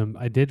just loved them.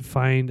 I did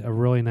find a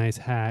really nice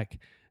hack,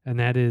 and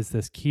that is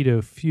this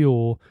Keto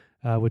Fuel.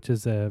 which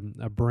is a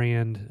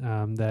brand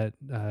that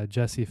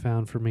Jesse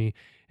found for me.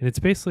 And it's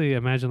basically,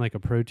 imagine like a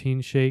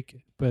protein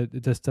shake, but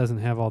it just doesn't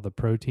have all the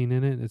protein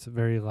in it. It's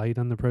very light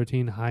on the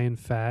protein, high in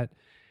fat.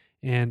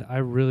 And I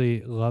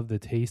really love the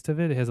taste of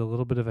it. It has a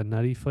little bit of a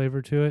nutty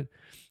flavor to it.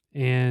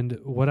 And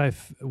what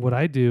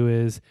I do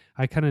is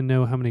I kind of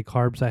know how many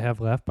carbs I have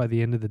left by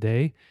the end of the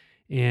day,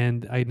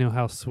 and I know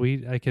how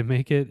sweet I can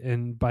make it.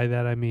 And by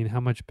that I mean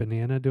how much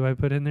banana do I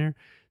put in there.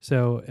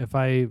 So if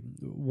I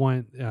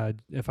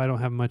if I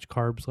don't have much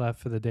carbs left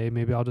for the day,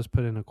 maybe I'll just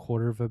put in a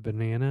quarter of a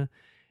banana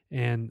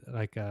and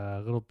like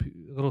a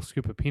little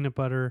scoop of peanut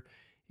butter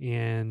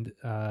and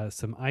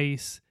some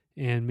ice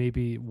and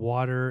maybe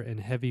water and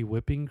heavy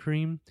whipping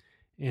cream,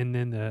 and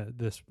then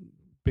this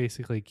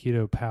basically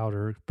keto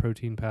powder,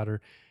 protein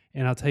powder.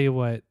 And I'll tell you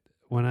what,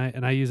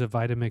 I use a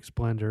Vitamix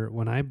blender,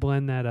 when I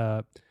blend that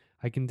up,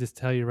 I can just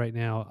tell you right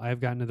now, I've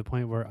gotten to the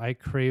point where I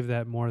crave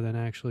that more than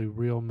actually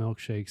real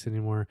milkshakes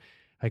anymore.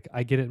 Like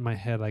I get it in my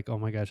head, like, oh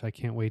my gosh, I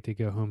can't wait to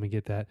go home and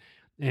get that.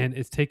 And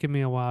it's taken me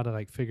a while to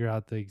like figure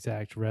out the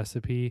exact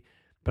recipe,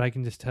 but I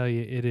can just tell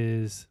you it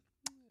is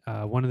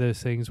one of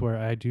those things where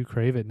I do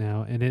crave it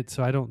now. And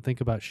so I don't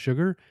think about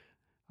sugar.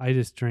 I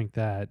just drink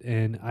that,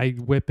 and I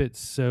whip it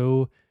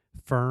so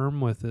firm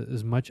with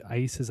as much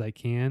ice as I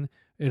can.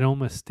 It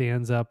almost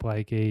stands up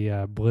like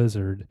a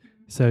blizzard.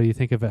 So you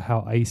think of it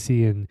how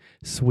icy and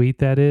sweet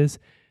that is.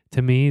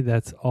 To me,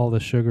 that's all the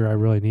sugar I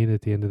really need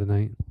at the end of the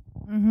night.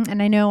 Mm-hmm.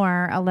 And I know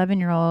our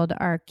 11-year-old,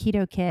 our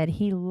keto kid,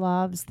 he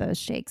loves those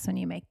shakes when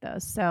you make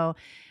those. So,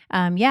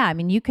 yeah, I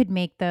mean, you could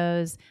make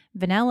those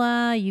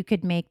vanilla, you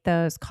could make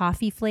those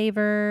coffee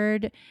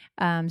flavored,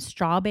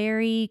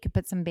 strawberry, you could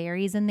put some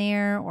berries in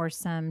there or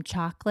some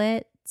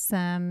chocolate.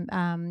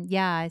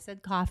 I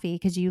said coffee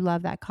because you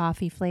love that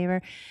coffee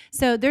flavor.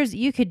 So there's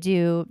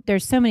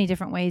so many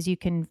different ways you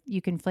can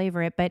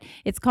flavor it, but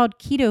it's called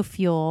Keto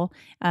Fuel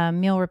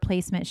meal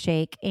replacement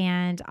shake.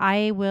 And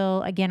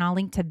I'll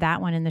link to that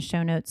one in the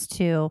show notes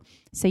too.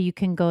 So you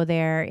can go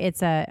there.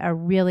 It's a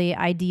really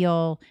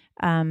ideal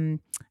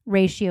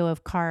ratio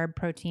of carb,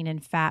 protein,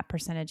 and fat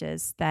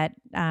percentages that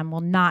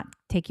will not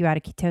take you out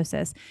of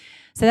ketosis.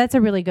 So that's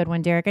a really good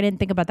one, Derek. I didn't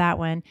think about that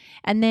one.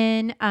 And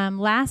then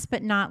last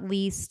but not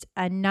least,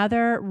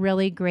 another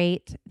really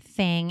great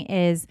thing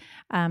is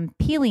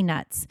peely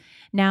nuts.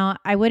 Now,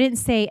 I wouldn't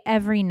say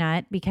every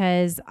nut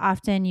because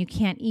often you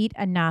can't eat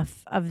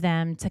enough of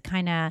them to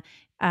kind of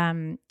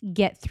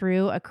get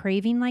through a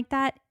craving like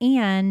that.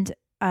 And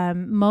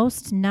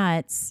most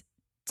nuts,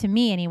 to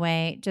me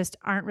anyway, just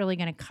aren't really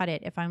going to cut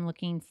it if I'm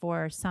looking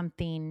for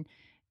something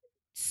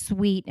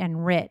sweet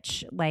and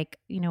rich, like,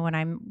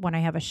 when I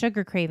have a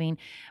sugar craving.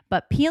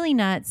 But peely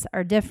nuts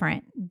are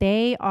different.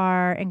 They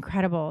are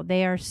incredible.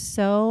 They are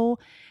so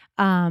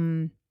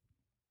buttery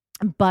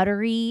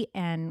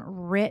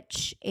and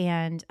rich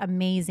and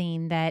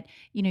amazing that,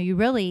 you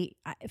really,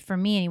 for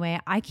me anyway,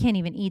 I can't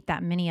even eat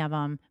that many of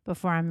them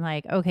before I'm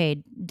like,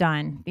 okay,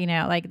 done.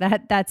 Like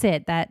that's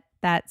it.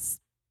 That's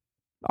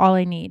all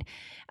I need.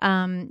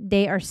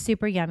 They are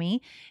super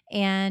yummy.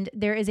 And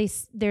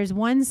there's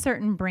one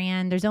certain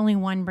brand. There's only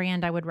one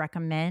brand I would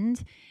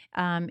recommend.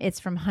 It's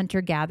from Hunter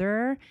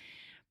Gatherer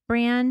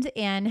brand.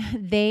 And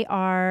they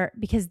are,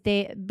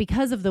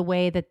 because of the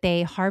way that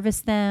they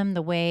harvest them,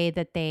 the way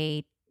that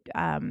they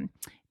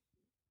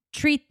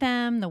treat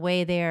them, the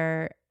way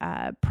they're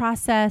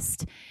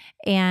processed,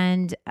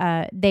 and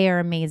they are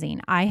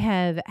amazing. I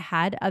have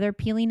had other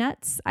peely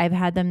nuts. I've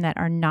had them that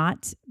are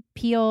not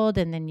peeled,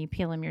 and then you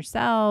peel them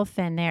yourself,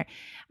 and they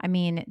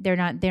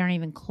aren't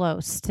even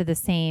close to the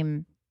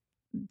same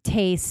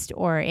taste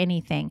or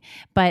anything.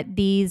 But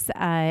these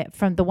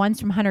from the ones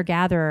from Hunter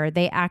Gatherer,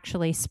 they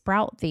actually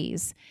sprout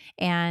these,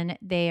 and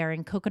they are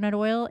in coconut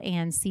oil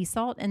and sea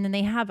salt, and then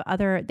they have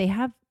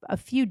a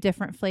few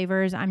different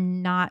flavors.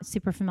 I'm not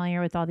super familiar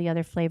with all the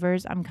other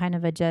flavors. I'm kind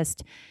of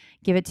just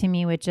give it to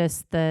me with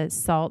just the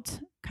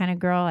salt kind of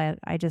girl.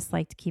 I just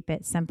like to keep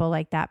it simple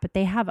like that, but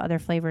they have other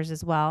flavors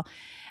as well.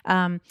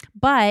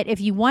 But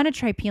if you want to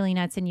try peely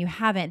nuts and you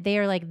haven't, they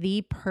are like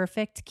the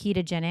perfect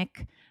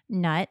ketogenic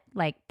nut,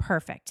 like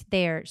perfect.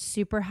 They're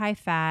super high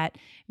fat,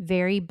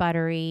 very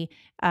buttery,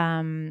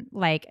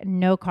 like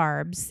no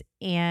carbs,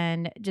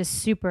 and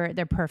just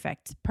they're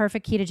perfect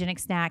ketogenic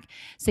snack.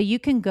 So you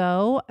can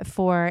go,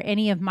 for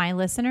any of my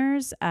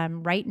listeners,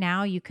 right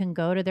now, you can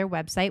go to their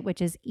website,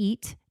 which is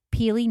Eat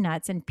Peely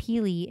Nuts, and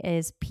Peely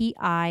is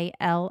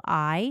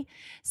Pili.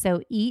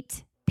 So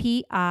Eat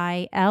Pili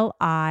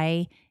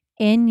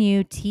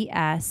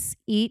Nuts,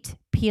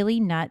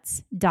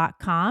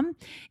 eatpeelynuts.com.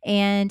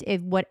 And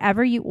if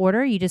whatever you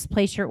order, you just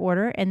place your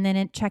order, and then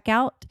at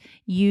checkout,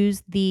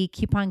 use the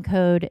coupon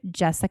code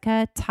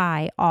Jessica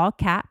Tye, all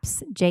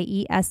caps,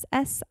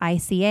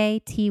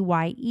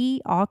 JESSICATYE,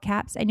 all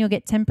caps, and you'll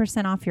get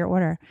 10% off your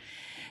order.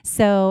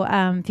 So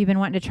if you've been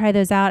wanting to try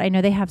those out, I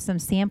know they have some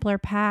sampler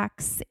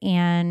packs,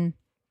 and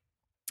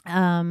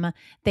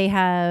they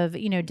have,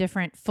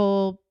 different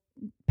full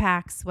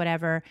packs,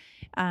 whatever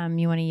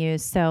you want to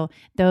use. So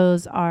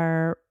those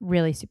are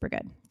really super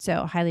good.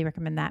 So highly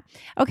recommend that.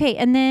 Okay.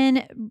 And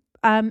then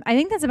I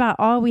think that's about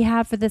all we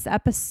have for this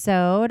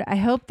episode. I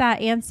hope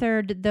that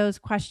answered those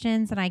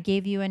questions and I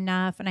gave you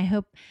enough. And I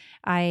hope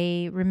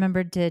I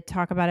remembered to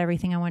talk about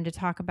everything I wanted to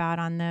talk about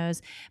on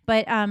those.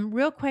 But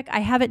real quick, I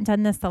haven't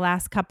done this the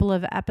last couple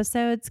of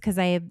episodes because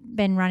I have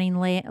been running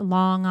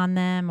long on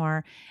them,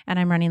 and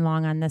I'm running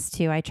long on this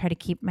too. I try to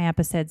keep my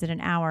episodes at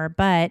an hour,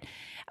 but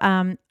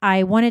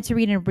I wanted to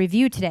read a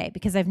review today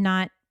because I've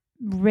not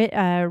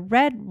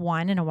read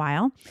one in a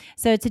while.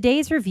 So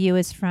today's review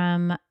is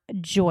from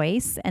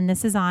Joyce, and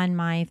this is on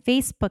my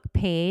Facebook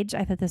page.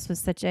 I thought this was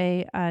such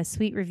a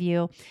sweet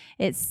review.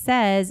 It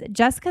says,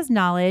 Jessica's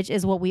knowledge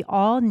is what we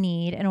all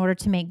need in order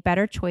to make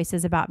better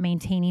choices about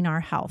maintaining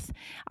our health.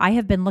 I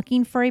have been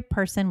looking for a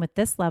person with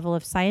this level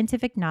of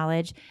scientific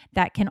knowledge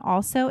that can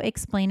also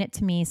explain it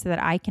to me so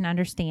that I can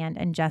understand,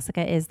 and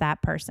Jessica is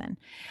that person.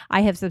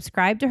 I have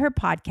subscribed to her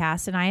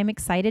podcast, and I am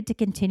excited to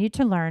continue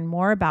to learn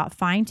more about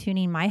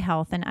fine-tuning my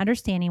health and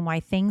understanding why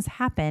things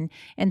happen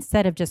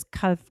instead of just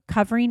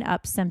covering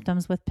up symptoms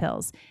with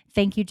pills.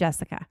 Thank you,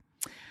 Jessica.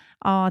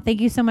 Oh,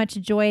 thank you so much,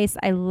 Joyce.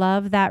 I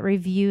love that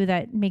review.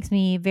 That makes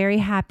me very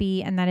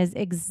happy. And that is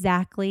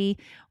exactly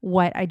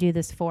what I do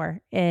this for,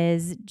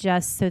 is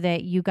just so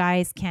that you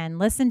guys can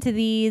listen to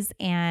these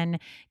and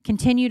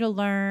continue to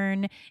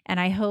learn. And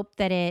I hope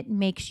that it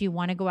makes you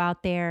want to go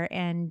out there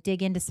and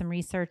dig into some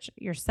research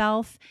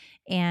yourself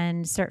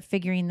and start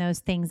figuring those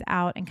things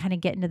out and kind of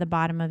get into the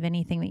bottom of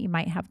anything that you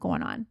might have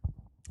going on.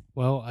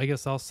 Well, I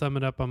guess I'll sum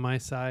it up on my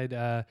side.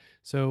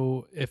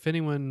 So if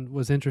anyone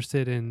was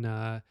interested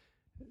in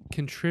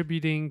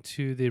contributing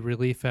to the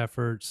relief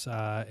efforts,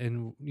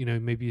 and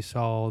maybe you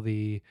saw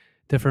the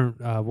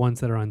different ones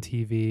that are on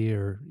TV,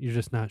 or you're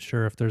just not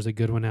sure if there's a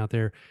good one out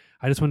there,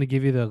 I just want to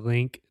give you the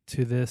link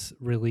to this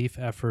relief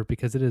effort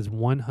because it is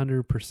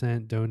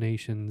 100%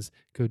 donations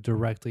go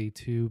directly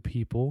to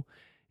people,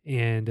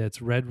 and it's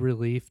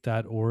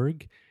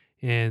redrelief.org.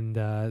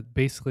 And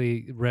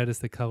basically, red is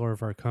the color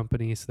of our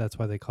company, so that's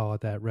why they call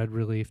it that,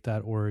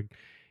 redrelief.org.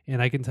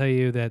 And I can tell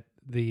you that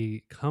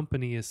the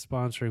company is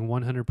sponsoring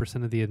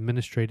 100% of the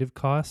administrative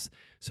costs.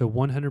 So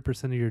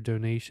 100% of your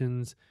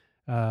donations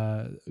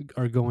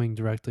are going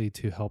directly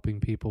to helping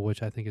people,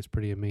 which I think is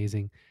pretty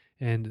amazing.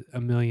 And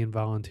 1 million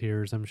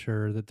volunteers, I'm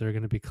sure that they're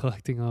going to be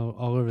collecting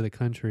all over the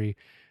country.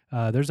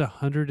 There's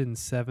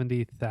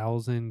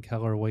 170,000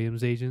 Keller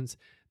Williams agents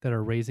that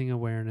are raising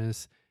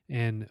awareness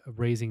and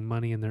raising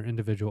money in their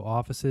individual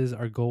offices.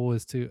 Our goal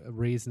is to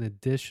raise an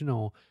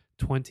additional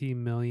 $20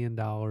 million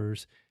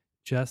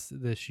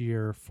just this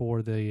year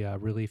for the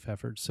relief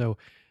efforts. So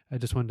I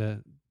just wanted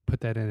to put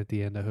that in at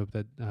the end. I hope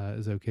that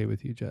is okay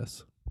with you,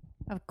 Jess.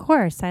 Of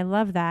course. I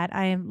love that.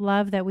 I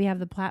love that we have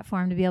the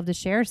platform to be able to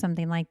share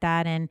something like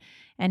that, and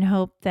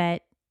hope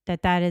that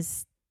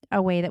is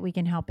a way that we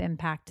can help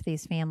impact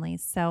these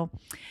families. So,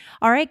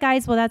 all right,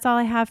 guys. Well, that's all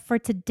I have for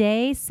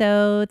today.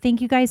 So thank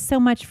you guys so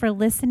much for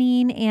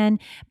listening. And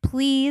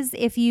please,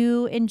 if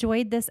you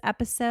enjoyed this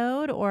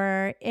episode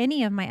or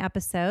any of my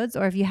episodes,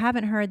 or if you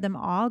haven't heard them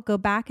all, go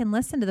back and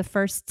listen to the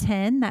first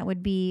 10. That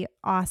would be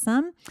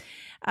awesome.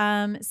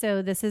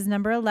 So this is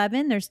number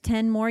 11. There's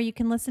 10 more you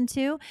can listen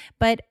to.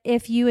 But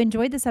if you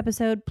enjoyed this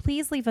episode,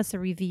 please leave us a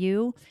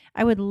review.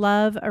 I would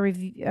love a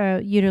review,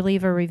 you to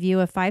leave a review,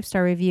 a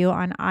 5-star review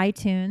on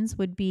iTunes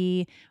would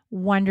be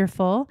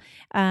wonderful.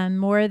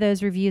 More of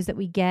those reviews that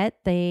we get,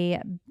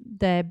 the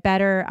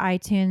better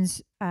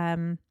iTunes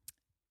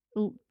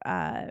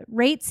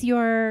rates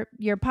your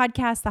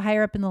podcast, the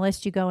higher up in the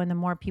list you go, and the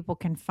more people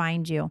can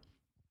find you.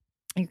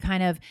 You're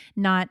kind of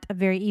not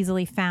very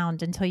easily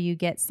found until you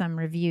get some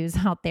reviews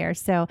out there.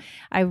 So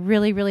I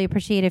really, really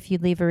appreciate if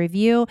you'd leave a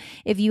review.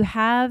 If you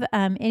have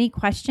any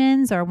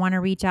questions or want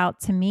to reach out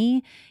to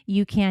me,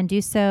 you can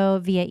do so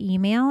via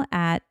email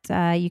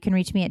you can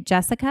reach me at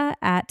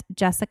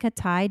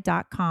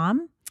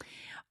jessica@jessicatye.com.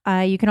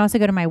 You can also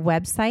go to my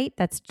website.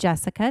 That's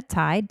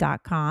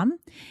jessicatye.com.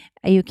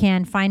 You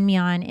can find me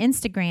on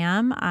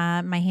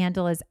Instagram. My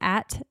handle is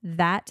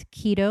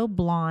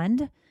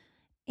 @thatketoblonde.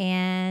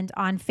 And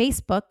on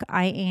Facebook,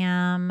 I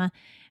am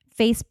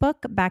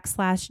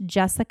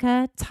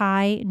Facebook.com/Jessica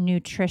Tye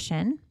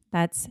Nutrition.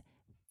 That's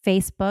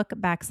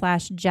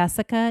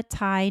Facebook.com/Jessica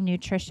Tye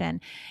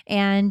Nutrition.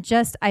 And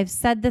I've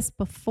said this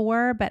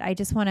before, but I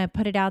just want to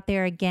put it out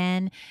there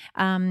again.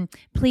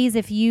 Please,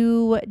 if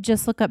you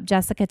just look up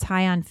Jessica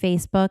Tye on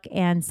Facebook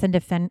and send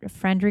a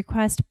friend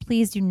request,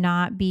 please do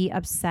not be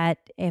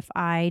upset if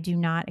I do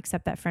not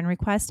accept that friend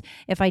request.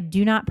 If I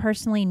do not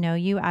personally know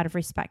you, out of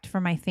respect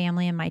for my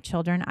family and my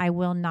children, I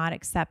will not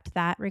accept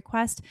that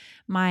request.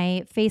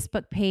 My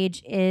Facebook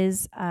page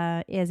is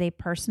a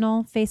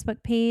personal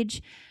Facebook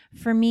page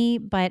for me,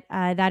 but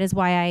that is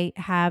why I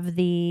have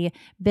the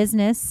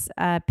business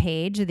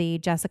page, the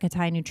Jessica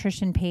Ty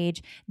Nutrition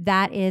page.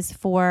 That is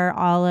for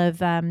all of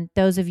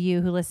those of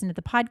you who listen to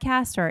the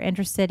podcast or are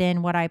interested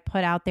in what I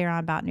put out there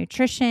about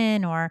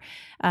nutrition or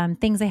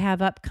things I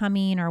have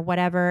upcoming or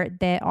whatever.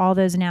 That all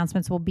those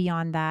announcements will be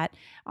on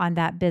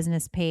that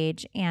business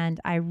page. And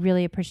I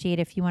really appreciate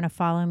if you want to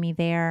follow me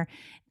there.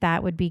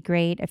 That would be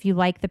great. If you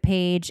like the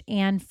page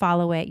and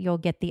follow it, you'll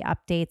get the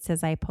updates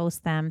as I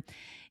post them.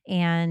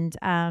 And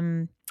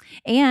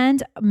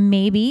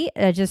maybe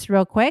just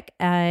real quick,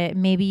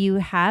 maybe you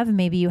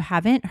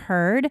haven't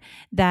heard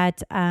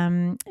that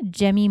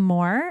Jemmy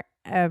Moore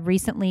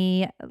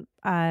recently,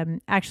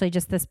 actually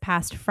just this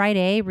past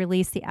Friday,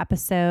 released the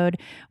episode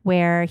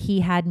where he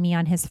had me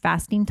on his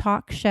fasting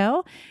talk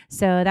show.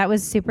 So that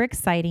was super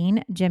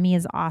exciting. Jimmy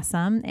is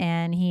awesome,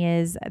 and he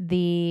is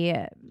the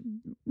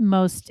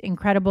most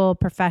incredible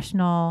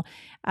professional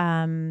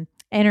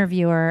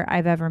interviewer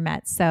I've ever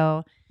met.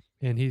 So,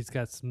 and he's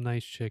got some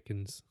nice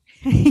chickens.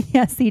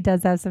 Yes, he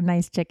does have some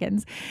nice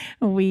chickens.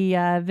 We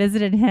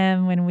visited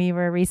him when we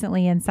were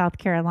recently in South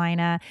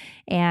Carolina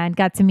and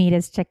got to meet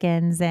his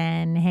chickens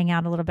and hang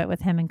out a little bit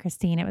with him and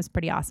Christine. It was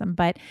pretty awesome.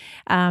 But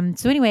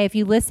so anyway, if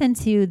you listen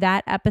to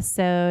that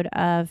episode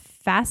of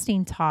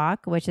Fasting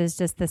Talk, which is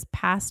just this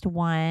past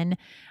one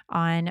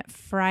on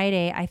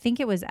Friday, I think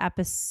it was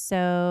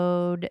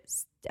episode,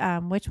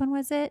 which one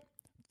was it?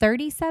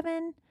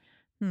 37?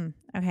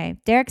 Okay.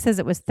 Derek says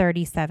it was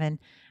 37.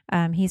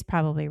 He's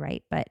probably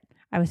right, but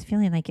I was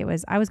feeling like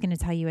I was going to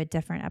tell you a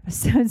different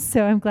episode.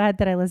 So I'm glad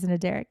that I listened to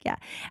Derek. Yeah.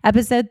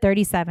 Episode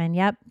 37.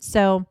 Yep.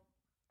 So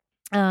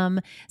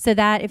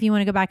that if you want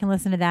to go back and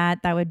listen to that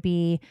would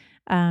be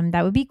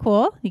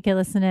cool. You could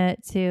listen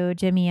to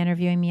Jimmy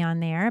interviewing me on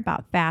there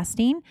about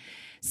fasting.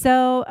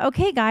 So,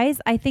 okay, guys,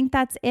 I think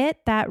that's it.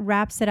 That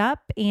wraps it up.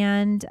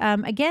 And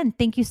again,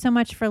 thank you so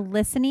much for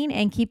listening,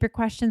 and keep your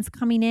questions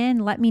coming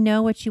in. Let me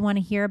know what you want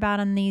to hear about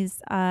on these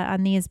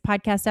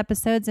podcast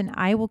episodes, and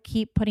I will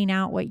keep putting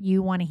out what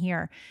you want to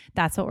hear.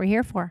 That's what we're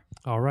here for.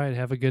 All right.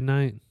 Have a good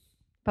night.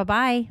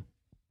 Bye-bye.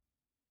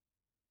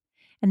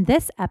 And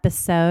this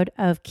episode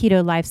of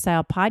Keto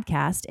Lifestyle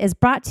Podcast is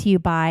brought to you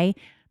by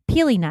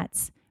Pili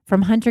Nuts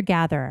from Hunter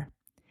Gatherer.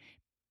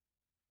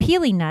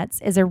 Pili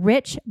Nuts is a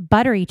rich,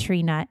 buttery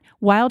tree nut,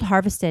 wild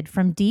harvested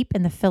from deep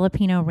in the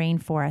Filipino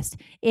rainforest.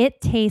 It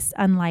tastes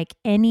unlike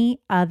any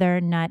other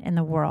nut in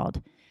the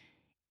world.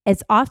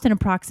 It's often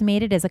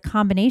approximated as a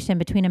combination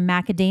between a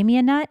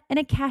macadamia nut and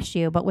a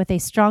cashew, but with a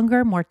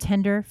stronger, more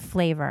tender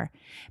flavor.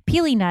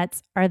 Pili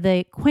Nuts are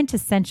the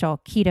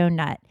quintessential keto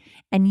nut,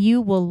 and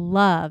you will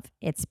love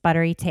its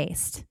buttery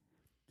taste.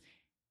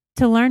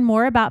 To learn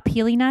more about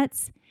Pili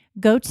Nuts,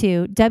 go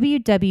to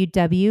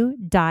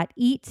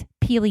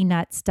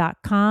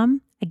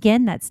www.eatpilinuts.com.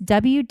 Again, that's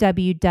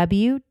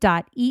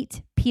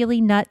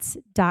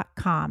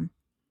www.eatpilinuts.com.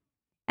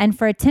 And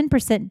for a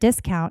 10%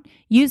 discount,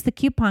 use the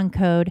coupon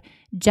code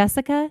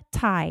Jessica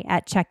Ty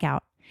at checkout.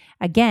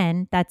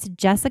 Again, that's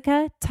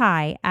Jessica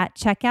Ty at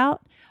checkout,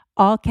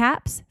 all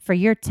caps, for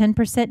your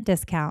 10%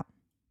 discount.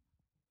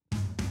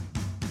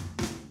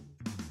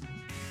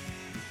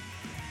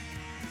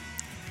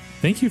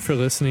 Thank you for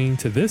listening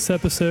to this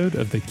episode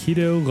of the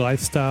Keto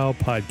Lifestyle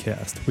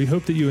Podcast. We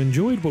hope that you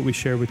enjoyed what we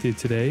shared with you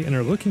today and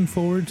are looking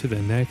forward to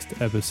the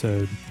next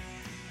episode.